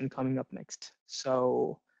discussion coming up next.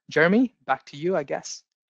 So Jeremy, back to you, I guess.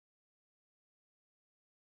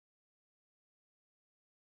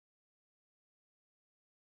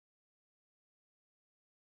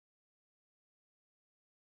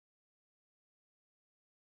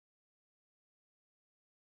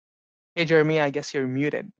 Hey, Jeremy, I guess you're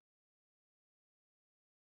muted.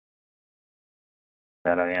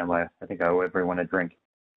 That I am. I think I owe everyone a drink.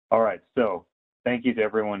 All right, so thank you to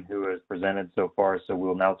everyone who has presented so far. So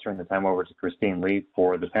we'll now turn the time over to Christine Lee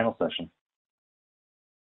for the panel session.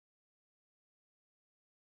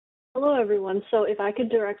 Hello, everyone. So if I could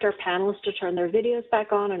direct our panelists to turn their videos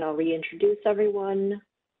back on, and I'll reintroduce everyone.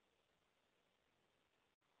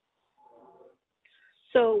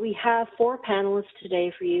 So we have 4 panelists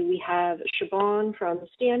today for you. We have Siobhan from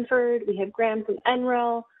Stanford, we have Graham from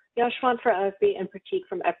NREL, Yashwant from EPRI, and Pratik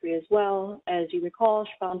from EPRI as well. As you recall,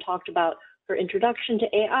 Siobhan talked about her introduction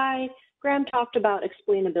to AI, Graham talked about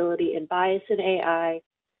explainability and bias in AI,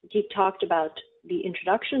 Pratik talked about the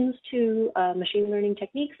introductions to machine learning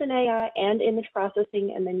techniques in AI and image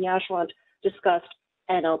processing, and then Yashwant discussed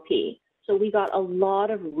NLP. So we got a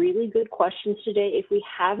lot of really good questions today. If we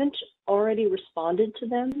haven't already responded to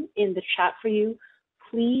them in the chat for you,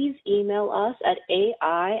 please email us at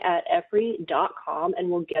ai@epri.com and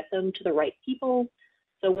we'll get them to the right people.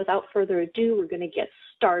 So without further ado, we're going to get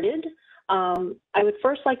started. I would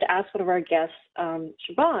first like to ask one of our guests,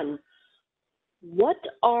 Siobhan, what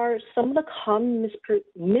are some of the common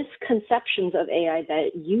misconceptions of AI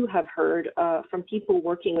that you have heard from people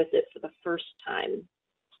working with it for the first time?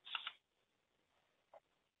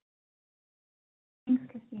 Thanks,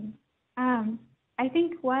 Christine. I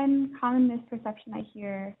think one common misperception I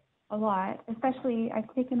hear a lot, especially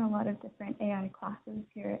I've taken a lot of different AI classes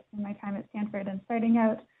here in my time at Stanford, and starting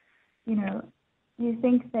out, you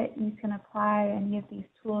think that you can apply any of these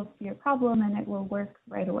tools to your problem and it will work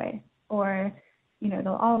right away, or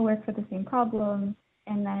they'll all work for the same problem.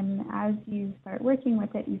 And then as you start working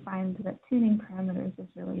with it, you find that tuning parameters is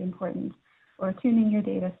really important, or tuning your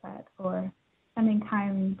data set, or spending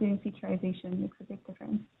time doing featureization makes a big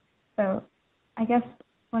difference. So I guess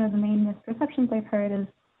one of the main misperceptions I've heard is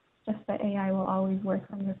just that AI will always work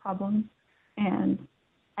on your problems. And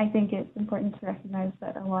I think it's important to recognize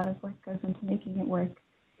that a lot of work goes into making it work,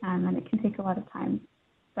 and it can take a lot of time.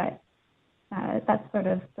 But that's sort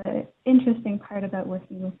of the interesting part about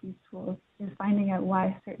working with these tools, is finding out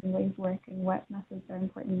why certain ways work and what methods are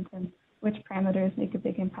important and which parameters make a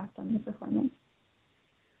big impact on the performance.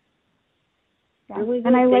 Yeah. Really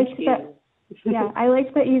and I liked you. that. Yeah, I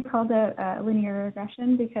liked that you called it linear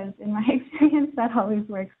regression, because in my experience, that always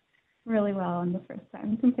works really well on the first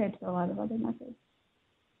time compared to a lot of other methods.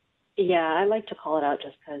 Yeah, I like to call it out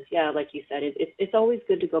just because, yeah, like you said, it's always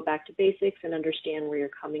good to go back to basics and understand where you're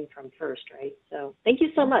coming from first, right? So thank you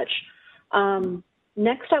so much.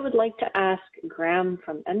 Next, I would like to ask Graham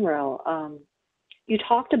from NREL. You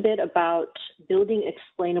talked a bit about building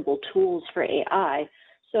explainable tools for AI.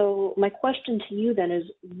 So my question to you then is,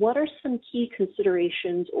 what are some key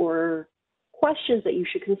considerations or questions that you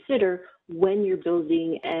should consider when you're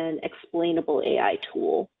building an explainable AI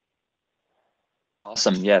tool?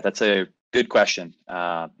 Awesome. Yeah, that's a good question.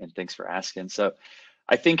 And thanks for asking. So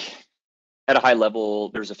I think at a high level,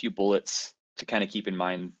 there's a few bullets to kind of keep in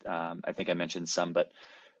mind. I think I mentioned some, but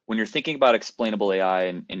when you're thinking about explainable AI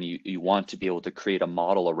and you want to be able to create a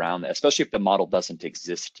model around that, especially if the model doesn't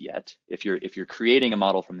exist yet, if you're creating a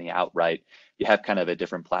model from the outright, you have kind of a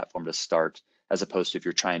different platform to start, as opposed to if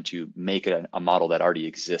you're trying to make a model that already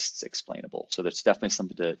exists explainable. So that's definitely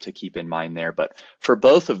something to keep in mind there. But for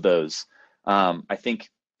both of those, I think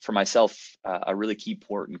for myself, a really key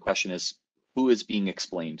important question is who is being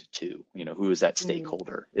explained to? You know, who is that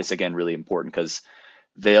stakeholder? It's again really important because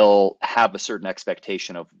they'll have a certain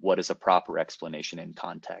expectation of what is a proper explanation in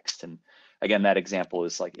context. And again, that example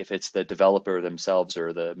is like if it's the developer themselves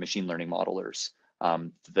or the machine learning modelers,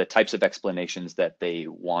 the types of explanations that they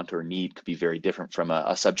want or need could be very different from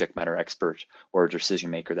a subject matter expert or a decision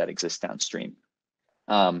maker that exists downstream.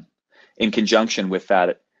 In conjunction with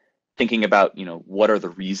that, thinking about, you know, what are the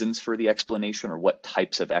reasons for the explanation or what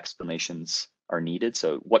types of explanations are needed.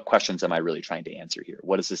 So what questions am I really trying to answer here?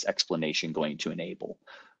 What is this explanation going to enable?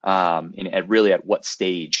 And really at what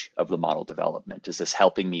stage of the model development? Is this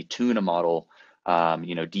helping me tune a model,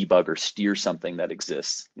 you know, debug or steer something that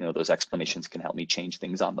exists? You know, those explanations can help me change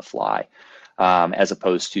things on the fly, as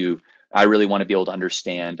opposed to, I really want to be able to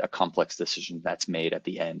understand a complex decision that's made at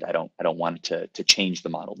the end. I don't want to change the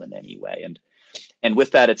model in any way. And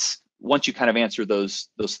with that, it's once you kind of answer those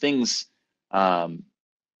things,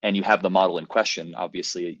 and you have the model in question,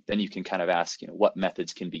 obviously, then you can kind of ask, you know, what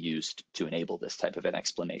methods can be used to enable this type of an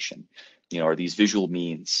explanation? You know, are these visual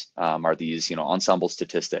means? Are these, you know, ensemble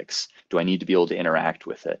statistics? Do I need to be able to interact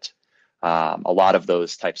with it? A lot of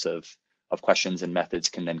those types of questions and methods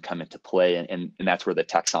can then come into play, and that's where the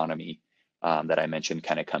taxonomy that I mentioned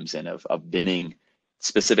kind of comes in of binning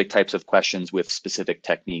specific types of questions with specific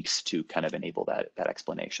techniques to kind of enable that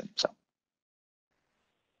explanation. So.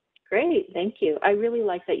 Great, thank you. I really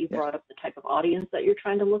like that you brought up the type of audience that you're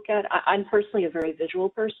trying to look at. I'm personally a very visual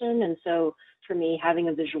person, and so for me, having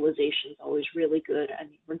a visualization is always really good, I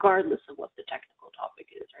mean, regardless of what the technical topic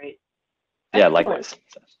is, right? Yeah, Excellent. likewise.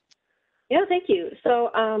 Yeah, thank you. So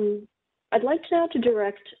I'd like now to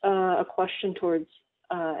direct a question towards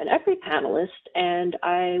an EPRI panelist, and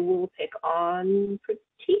I will pick on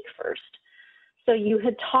Pratik first. So you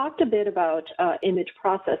had talked a bit about image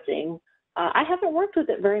processing. I haven't worked with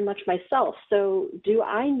it very much myself, so do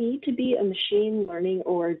I need to be a machine learning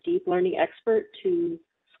or deep learning expert to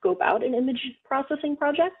scope out an image processing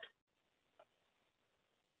project?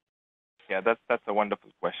 Yeah, that's a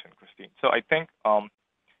wonderful question, Christine. So I think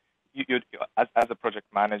as a project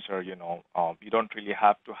manager, you know, you don't really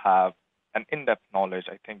have to have an in-depth knowledge.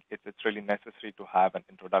 I think it's really necessary to have an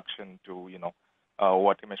introduction to, you know,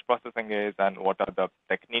 what image processing is and what are the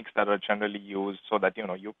techniques that are generally used, so that, you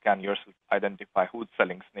know, you can yourself identify who's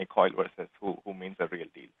selling snake oil versus who means a real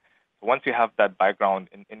deal. So once you have that background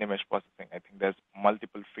in image processing, I think there's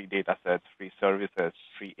multiple free data sets, free services,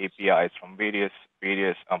 free APIs from various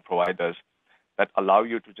providers that allow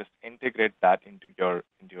you to just integrate that into your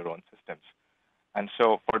own systems. And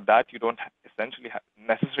so for that, you don't essentially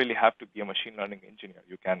necessarily have to be a machine learning engineer.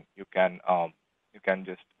 You can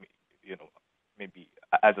just, you know, maybe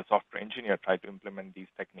as a software engineer, try to implement these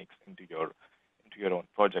techniques into your own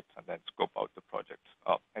projects and then scope out the projects.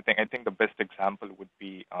 I think the best example would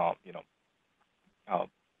be, you know,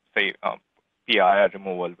 say PIR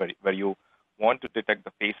removal, where you want to detect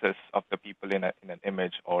the faces of the people in an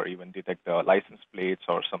image, or even detect the license plates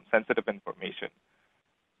or some sensitive information.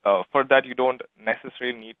 For that, you don't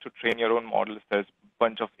necessarily need to train your own models. There's a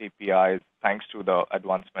bunch of APIs, thanks to the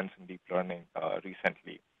advancements in deep learning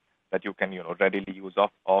recently, that you can, you know, readily use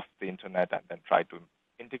off the internet and then try to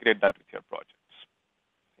integrate that with your projects.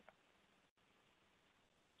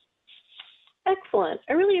 Excellent.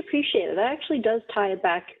 I really appreciate it. That actually does tie it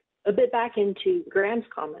back a bit back into Graham's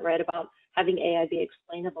comment, right, about having AI be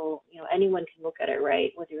explainable. You know, anyone can look at it,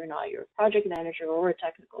 right, whether or not you're a project manager or a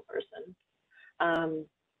technical person.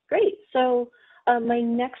 Great. So my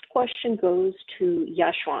next question goes to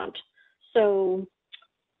Yashwant. So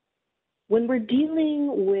when we're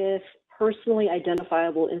dealing with personally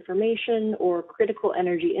identifiable information or critical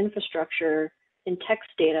energy infrastructure in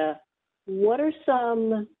text data, what are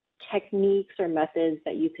some techniques or methods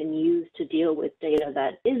that you can use to deal with data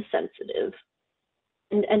that is sensitive?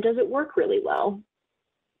 And does it work really well?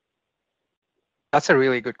 That's a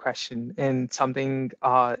really good question, and something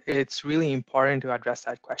it's really important to address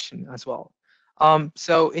that question as well.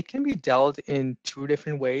 So it can be dealt in two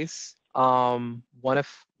different ways. One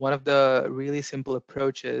of the really simple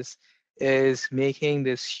approaches is making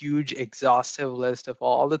this huge exhaustive list of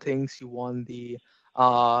all the things you want the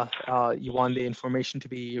information to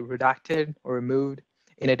be redacted or removed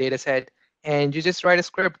in a data set, and you just write a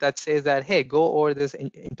script that says that, hey, go over this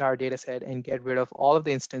entire data set and get rid of all of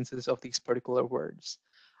the instances of these particular words.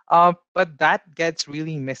 But that gets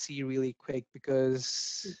really messy really quick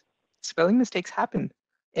because spelling mistakes happen,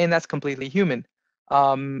 and that's completely human.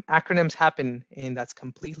 Acronyms happen, and that's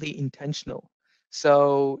completely intentional.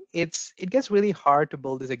 So it gets really hard to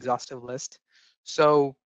build this exhaustive list.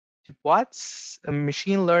 So what's a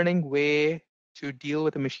machine learning way to deal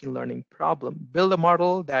with a machine learning problem? Build a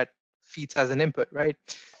model that feeds as an input, right?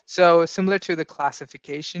 So similar to the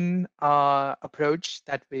classification approach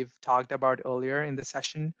that we've talked about earlier in the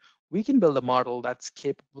session, we can build a model that's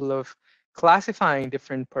capable of classifying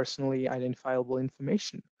different personally identifiable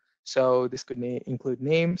information. So this could include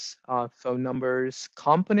names, phone numbers,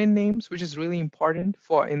 component names, which is really important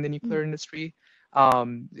for in the nuclear industry.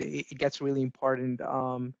 It gets really important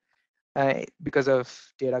because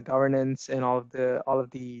of data governance and all of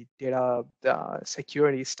the data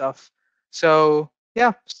security stuff. So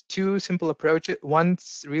yeah, two simple approaches.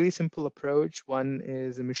 One's really simple approach. One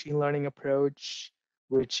is a machine learning approach,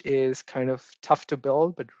 which is kind of tough to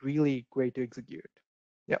build, but really great to execute.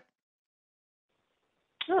 Yep.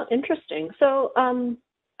 Oh, interesting. So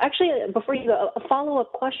actually, before you go, a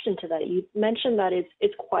follow-up question to that. You mentioned that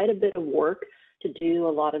it's quite a bit of work to do a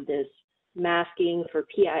lot of this masking for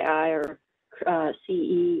PII or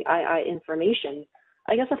CEII information.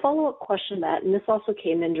 I guess a follow-up question to that, and this also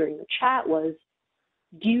came in during the chat, was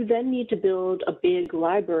do you then need to build a big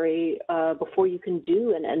library before you can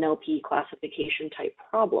do an NLP classification type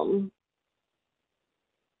problem?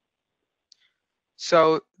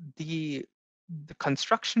 So the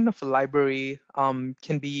construction of a library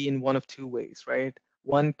can be in one of two ways, right?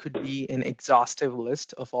 One could be an exhaustive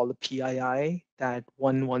list of all the PII that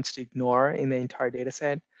one wants to ignore in the entire data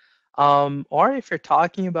set. Or if you're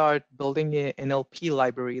talking about building an NLP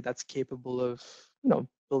library that's capable of,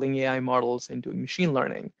 building AI models and doing machine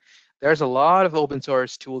learning, there's a lot of open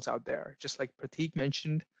source tools out there. Just like Pratik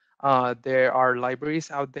mentioned, there are libraries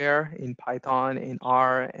out there in Python, in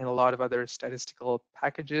R, and a lot of other statistical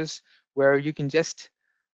packages where you can just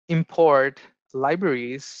import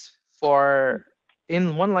libraries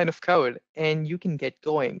in one line of code and you can get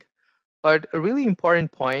going. But a really important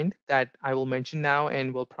point that I will mention now,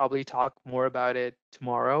 and we'll probably talk more about it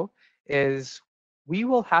tomorrow, is we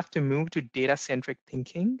will have to move to data-centric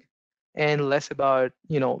thinking and less about,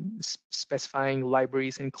 specifying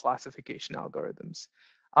libraries and classification algorithms.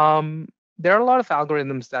 There are a lot of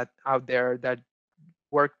algorithms that out there that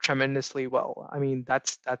work tremendously well. I mean,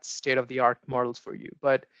 that's state-of-the-art models for you.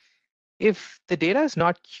 But if the data is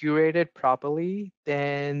not curated properly,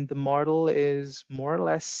 then the model is more or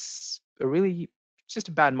less just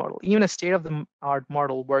a bad model. Even a state-of-the-art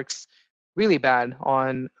model works really bad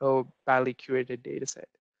on a badly curated data set.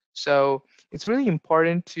 So it's really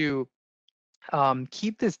important to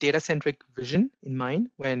keep this data-centric vision in mind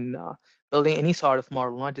when building any sort of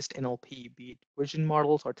model, not just NLP, be it vision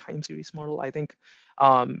models or time series model. I think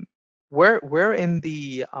we're in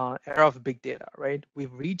the era of big data, right?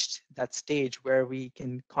 We've reached that stage where we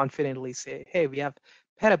can confidently say, hey, we have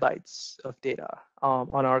petabytes of data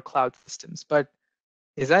on our cloud systems. But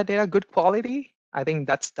is that data good quality? I think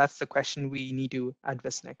that's the question we need to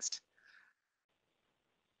address next.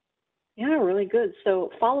 Yeah, really good.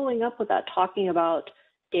 So following up with that, talking about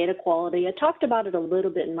data quality, I talked about it a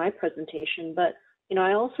little bit in my presentation, but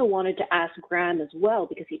I also wanted to ask Graham as well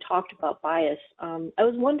because he talked about bias. I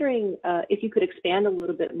was wondering if you could expand a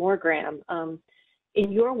little bit more, Graham.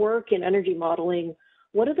 In your work in energy modeling,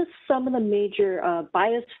 what are some of the major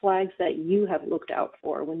bias flags that you have looked out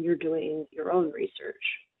for when you're doing your own research?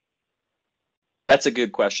 That's a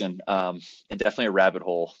good question, and definitely a rabbit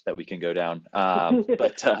hole that we can go down.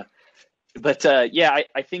 But yeah,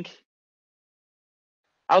 I think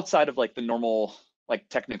outside of like the normal like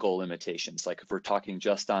technical limitations, like if we're talking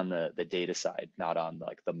just on the data side, not on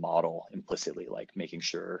like the model implicitly, like making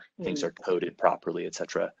sure things are coded properly,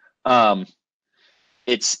 etc.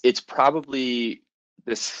 It's probably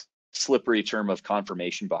this slippery term of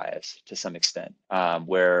confirmation bias to some extent,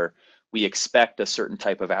 where we expect a certain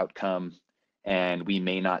type of outcome And we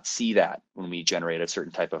may not see that when we generate a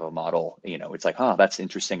certain type of a model. You know, it's like, oh, that's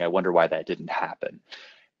interesting. I wonder why that didn't happen.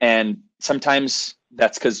 And sometimes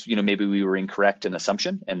that's because, you know, maybe we were incorrect in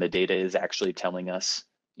assumption and the data is actually telling us,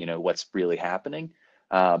 you know, what's really happening.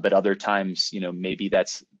 But other times, you know, maybe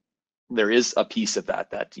there is a piece of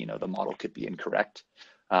that, you know, the model could be incorrect.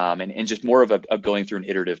 And just more of a going through an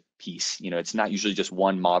iterative piece. You know, it's not usually just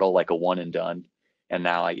one model, like a one and done. And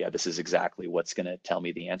now, yeah, this is exactly what's going to tell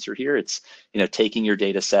me the answer here. It's, you know, taking your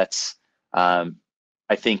data sets, I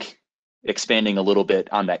think expanding a little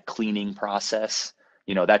bit on that cleaning process.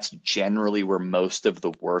 You know, that's generally where most of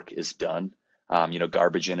the work is done. You know,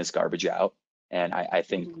 garbage in is garbage out. And I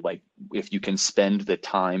think like if you can spend the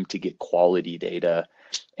time to get quality data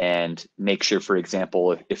and make sure, for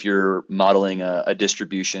example, if you're modeling a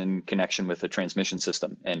distribution connection with a transmission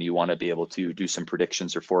system and you want to be able to do some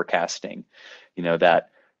predictions or forecasting, you know,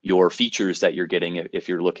 that your features that you're getting, if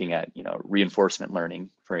you're looking at, you know, reinforcement learning,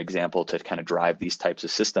 for example, to kind of drive these types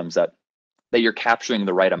of systems, that you're capturing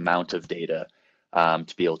the right amount of data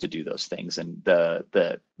to be able to do those things. And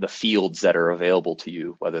the fields that are available to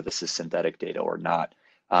you, whether this is synthetic data or not,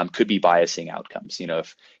 could be biasing outcomes. You know,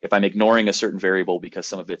 if I'm ignoring a certain variable because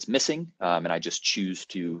some of it's missing, and I just choose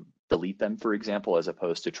to delete them, for example, as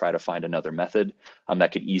opposed to try to find another method,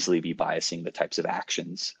 that could easily be biasing the types of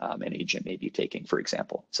actions an agent may be taking, for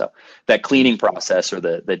example. So that cleaning process or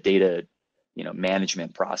the data, you know,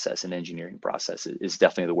 management process and engineering process is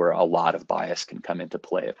definitely where a lot of bias can come into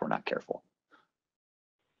play if we're not careful.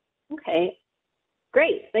 Okay,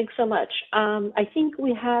 great. Thanks so much. I think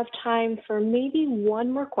we have time for maybe one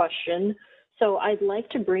more question. So I'd like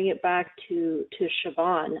to bring it back to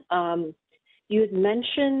Siobhan. You had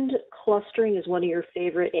mentioned clustering is one of your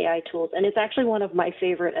favorite AI tools, and it's actually one of my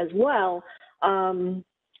favorite as well.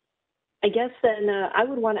 I guess then I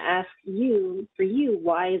would want to ask you,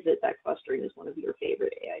 why is it that clustering is one of your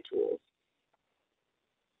favorite AI tools?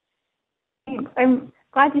 Thanks. I'm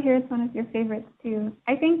glad to hear it's one of your favorites too.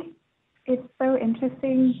 I think it's so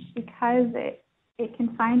interesting because it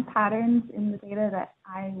can find patterns in the data that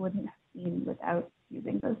I wouldn't have seen without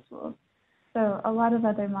using those tools. So a lot of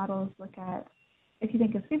other models look at, if you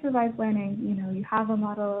think of supervised learning, you know, you have a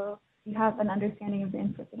model, you have an understanding of the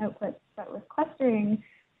inputs and outputs, but with clustering,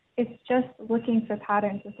 it's just looking for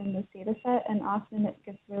patterns within this data set, and often it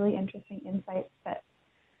gives really interesting insights that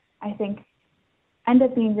I think end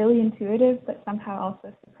up being really intuitive, but somehow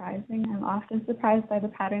also surprising. I'm often surprised by the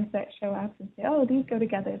patterns that show up and say, oh, these go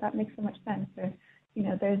together, that makes so much sense. Or, you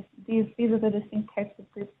know, there's these are the distinct types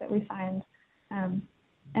of groups that we find. And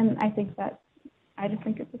I think that, I just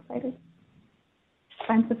think it's exciting.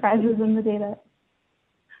 Find surprises in the data.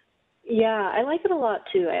 Yeah, I like it a lot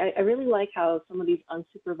too. I really like how some of these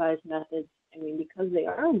unsupervised methods, I mean, because they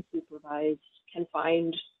are unsupervised, can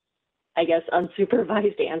find, I guess,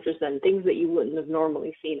 unsupervised answers and things that you wouldn't have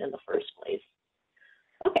normally seen in the first place.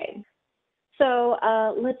 Okay, so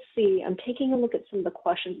let's see. I'm taking a look at some of the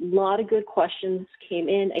questions. A lot of good questions came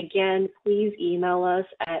in. Again, please email us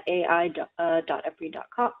at ai@epri.com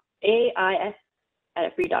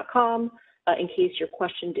in case your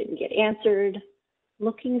question didn't get answered.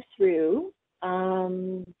 Looking through,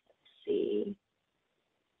 let's see.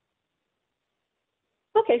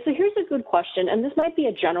 Okay, so here's a good question, and this might be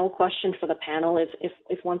a general question for the panel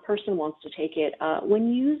if one person wants to take it.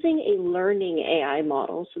 When using a learning AI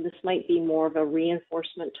model, so this might be more of a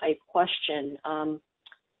reinforcement type question,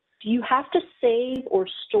 do you have to save or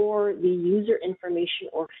store the user information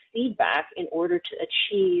or feedback in order to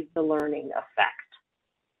achieve the learning effect?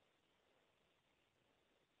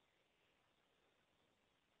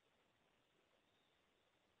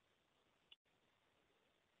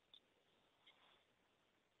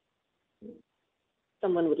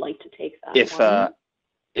 Someone would like to take that one.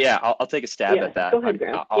 Yeah, I'll take a stab at that. Go ahead,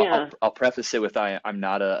 Graham. I'll preface it with I'm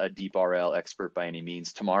not a deep RL expert by any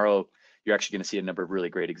means. Tomorrow, you're actually going to see a number of really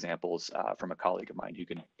great examples from a colleague of mine who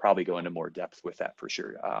can probably go into more depth with that for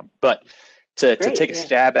sure. But to take a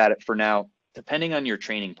stab at it for now, depending on your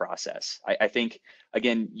training process, I think,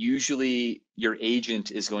 again, usually your agent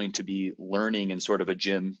is going to be learning in sort of a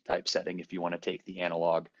gym type setting if you want to take the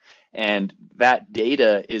analog. And that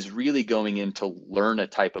data is really going in to learn a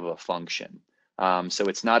type of a function. So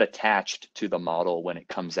it's not attached to the model when it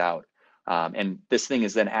comes out. And this thing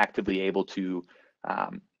is then actively able to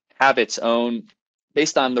have its own,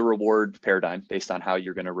 based on the reward paradigm, based on how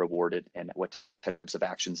you're going to reward it and what types of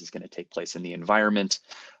actions is going to take place in the environment.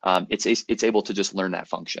 It's able to just learn that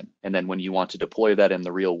function. And then when you want to deploy that in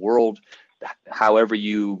the real world, however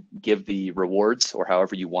you give the rewards or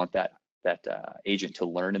however you want that agent to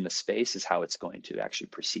learn in the space is how it's going to actually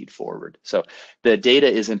proceed forward. So the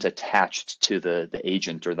data isn't attached to the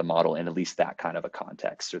agent or the model in at least that kind of a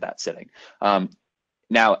context or that setting.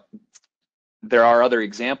 Now, there are other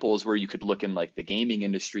examples where you could look in like the gaming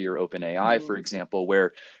industry or OpenAI, for example,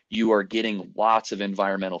 where you are getting lots of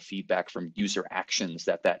environmental feedback from user actions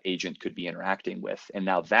that agent could be interacting with. And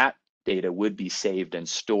now that data would be saved and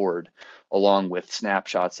stored along with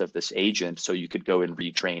snapshots of this agent, so you could go and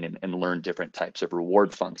retrain and learn different types of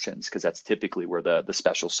reward functions, because that's typically where the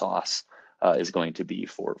special sauce is going to be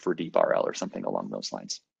for DeepRL or something along those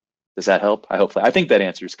lines. Does that help? I think that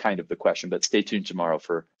answers kind of the question, but stay tuned tomorrow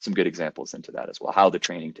for some good examples into that as well, how the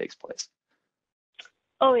training takes place.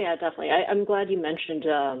 Oh yeah, definitely. I'm glad you mentioned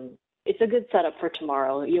it's a good setup for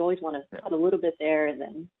tomorrow. You always want to put a little bit there and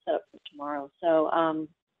then set up for tomorrow. So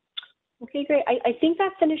okay, great. I think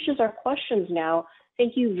that finishes our questions now.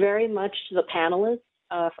 Thank you very much to the panelists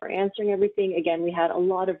for answering everything. Again, we had a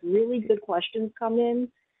lot of really good questions come in.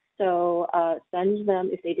 So send them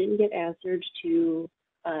if they didn't get answered to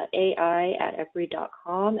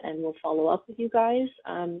ai@epri.com, and we'll follow up with you guys.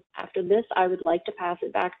 After this, I would like to pass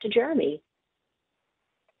it back to Jeremy.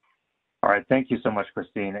 All right, thank you so much,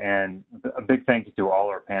 Christine, and a big thank you to all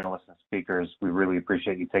our panelists and speakers. We really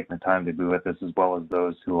appreciate you taking the time to be with us, as well as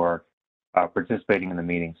those who are participating in the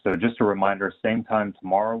meeting. So just a reminder, same time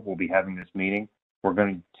tomorrow, we'll be having this meeting. We're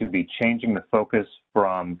going to be changing the focus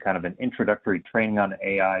from kind of an introductory training on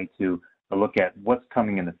AI to a look at what's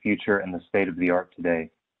coming in the future and the state of the art today.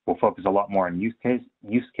 We'll focus a lot more on use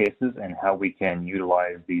cases and how we can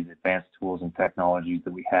utilize these advanced tools and technologies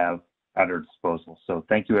that we have at our disposal. So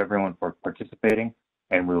thank you everyone for participating,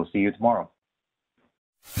 and we will see you tomorrow.